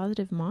body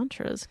positive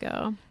mantras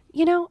go?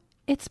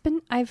 It's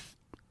been, I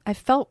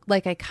felt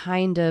like I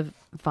kind of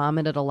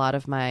vomited a lot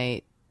of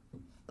my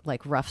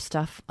like rough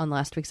stuff on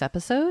last week's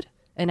episode.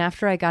 And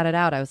after I got it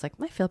out, I was like,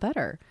 I feel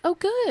better. Oh,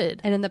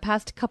 good. And in the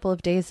past couple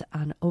of days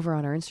over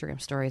on our Instagram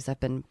stories, I've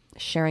been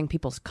sharing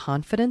people's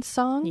confidence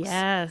songs.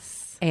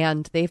 Yes.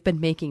 And they've been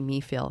making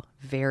me feel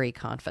very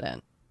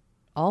confident.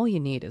 All you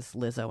need is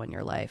Lizzo in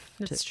your life.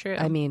 That's true.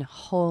 I mean,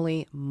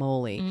 holy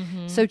moly.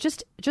 So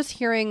just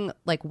hearing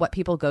like what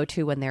people go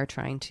to when they're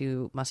trying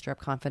to muster up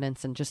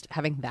confidence and just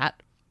having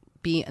that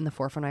be in the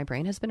forefront of my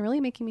brain has been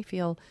really making me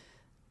feel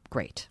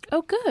great.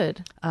 Oh,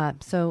 good.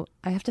 So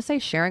I have to say,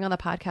 sharing on the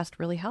podcast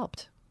really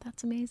helped.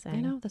 That's amazing.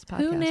 I know, this podcast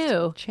Who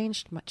knew?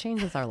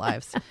 changes our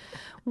lives.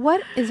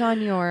 What is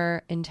on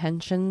your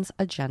intentions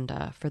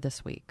agenda for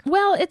this week?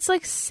 Well, it's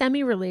like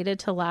semi-related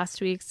to last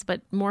week's,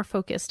 but more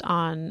focused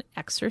on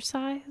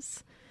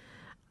exercise.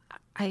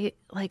 I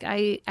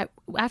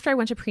after I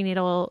went to pre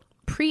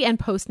and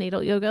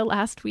postnatal yoga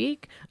last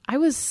week, I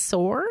was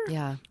sore.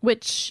 Yeah.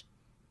 Which,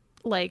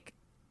 like,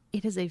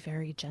 it is a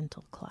very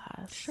gentle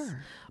class.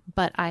 Sure.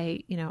 But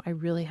I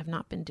really have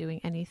not been doing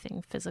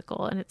anything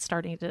physical, and I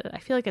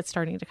feel like it's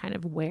starting to kind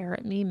of wear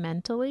at me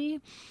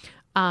mentally.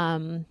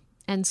 And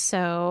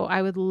so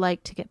I would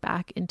like to get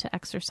back into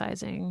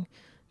exercising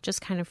just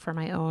kind of for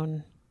my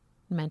own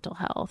mental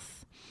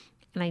health.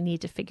 And I need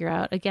to figure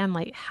out, again,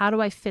 like, how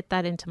do I fit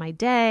that into my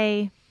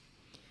day?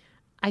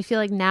 I feel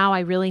like now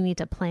I really need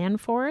to plan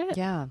for it.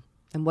 Yeah.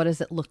 And what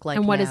does it look like?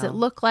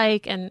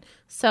 And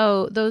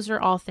so those are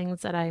all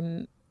things that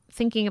I'm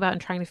thinking about and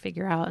trying to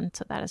figure out. And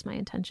so that is my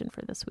intention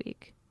for this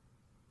week.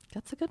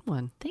 That's a good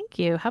one. Thank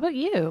you. How about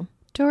you?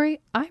 Dory,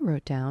 I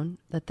wrote down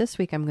that this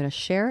week I'm going to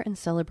share and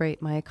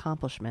celebrate my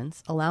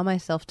accomplishments, allow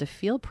myself to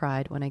feel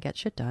pride when I get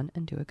shit done,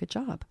 and do a good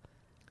job.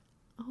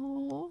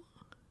 Oh,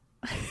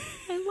 I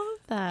love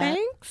that.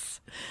 Thanks.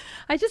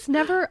 I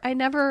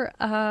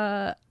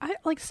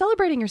like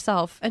celebrating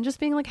yourself and just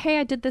being like, hey,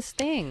 I did this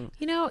thing.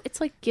 It's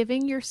like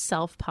giving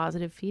yourself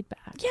positive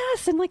feedback.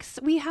 Yes. And like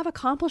we have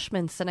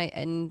accomplishments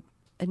and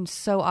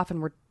so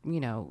often we're,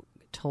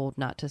 told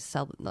not to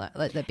sell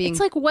that being. It's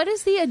like, what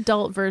is the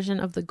adult version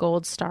of the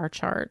gold star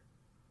chart?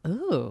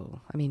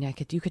 Oh, I mean,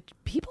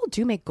 people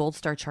do make gold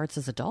star charts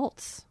as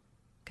adults.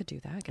 Could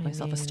do that. Give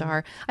myself a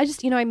star. I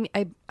just,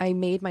 I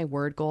made my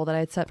word goal that I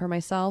had set for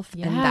myself.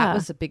 Yeah. And that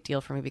was a big deal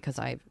for me because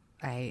I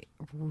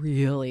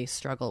really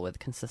struggle with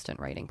consistent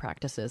writing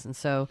practices. And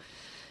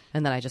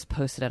then I just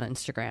posted it on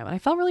Instagram and I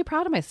felt really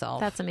proud of myself.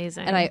 That's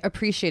amazing. And I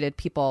appreciated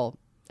people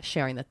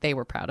sharing that they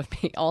were proud of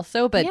me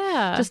also, but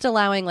just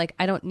allowing, like,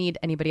 I don't need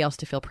anybody else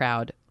to feel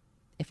proud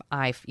if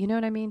you know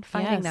what I mean?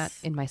 Finding that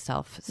in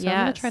myself. So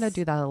I'm going to try to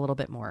do that a little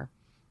bit more.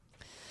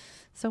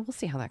 So we'll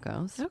see how that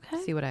goes. Okay.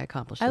 See what I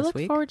accomplished this week. I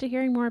look forward to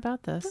hearing more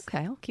about this. Okay.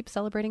 I'll keep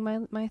celebrating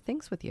my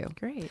things with you.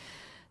 Great.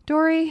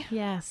 Dory.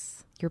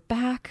 Yes. You're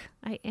back.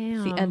 I am.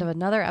 It's the end of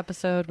another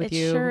episode with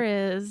you. It sure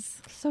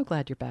is. So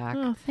glad you're back.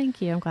 Oh,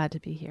 thank you. I'm glad to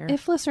be here.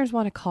 If listeners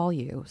want to call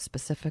you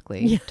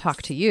specifically,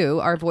 talk to you,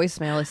 our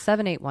voicemail is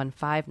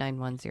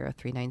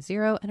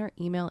 781-591-0390 and our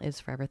email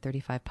is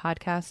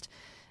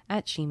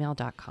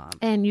forever35podcast@gmail.com.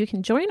 And you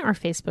can join our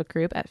Facebook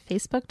group at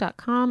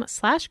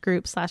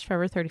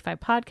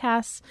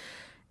facebook.com/group/forever35podcasts.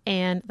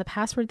 And the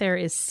password there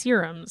is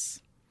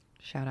serums.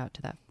 Shout out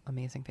to that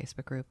amazing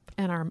Facebook group.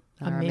 And our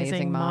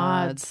amazing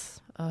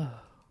mods. Oh,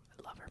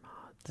 I love our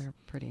mods. They're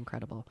pretty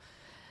incredible.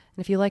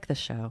 And if you like this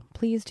show,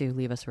 please do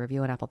leave us a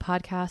review on Apple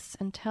Podcasts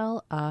and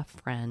tell a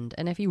friend.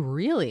 And if you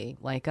really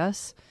like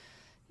us,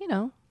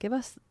 give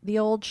us the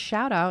old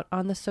shout out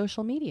on the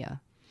social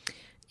media.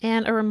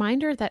 And a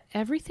reminder that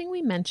everything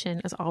we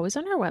mention is always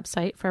on our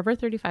website,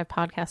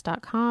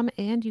 forever35podcast.com.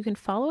 And you can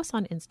follow us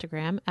on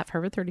Instagram at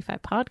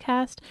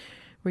forever35podcast,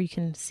 where you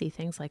can see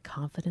things like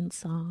confidence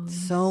songs.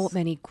 So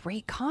many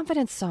great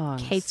confidence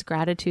songs. Kate's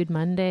Gratitude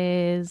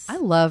Mondays. I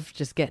love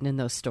just getting in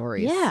those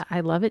stories. Yeah,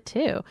 I love it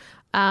too.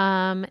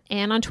 And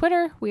on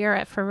Twitter, we are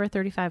at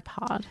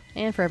Forever35Pod.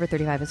 And Forever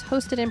 35 is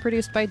hosted and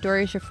produced by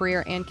Dory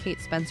Shafrir and Kate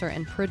Spencer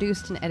and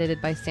produced and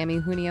edited by Sammy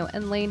Junio,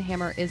 and Lane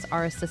Hammer is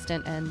our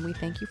assistant. And we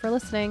thank you for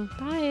listening.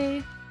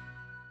 Bye.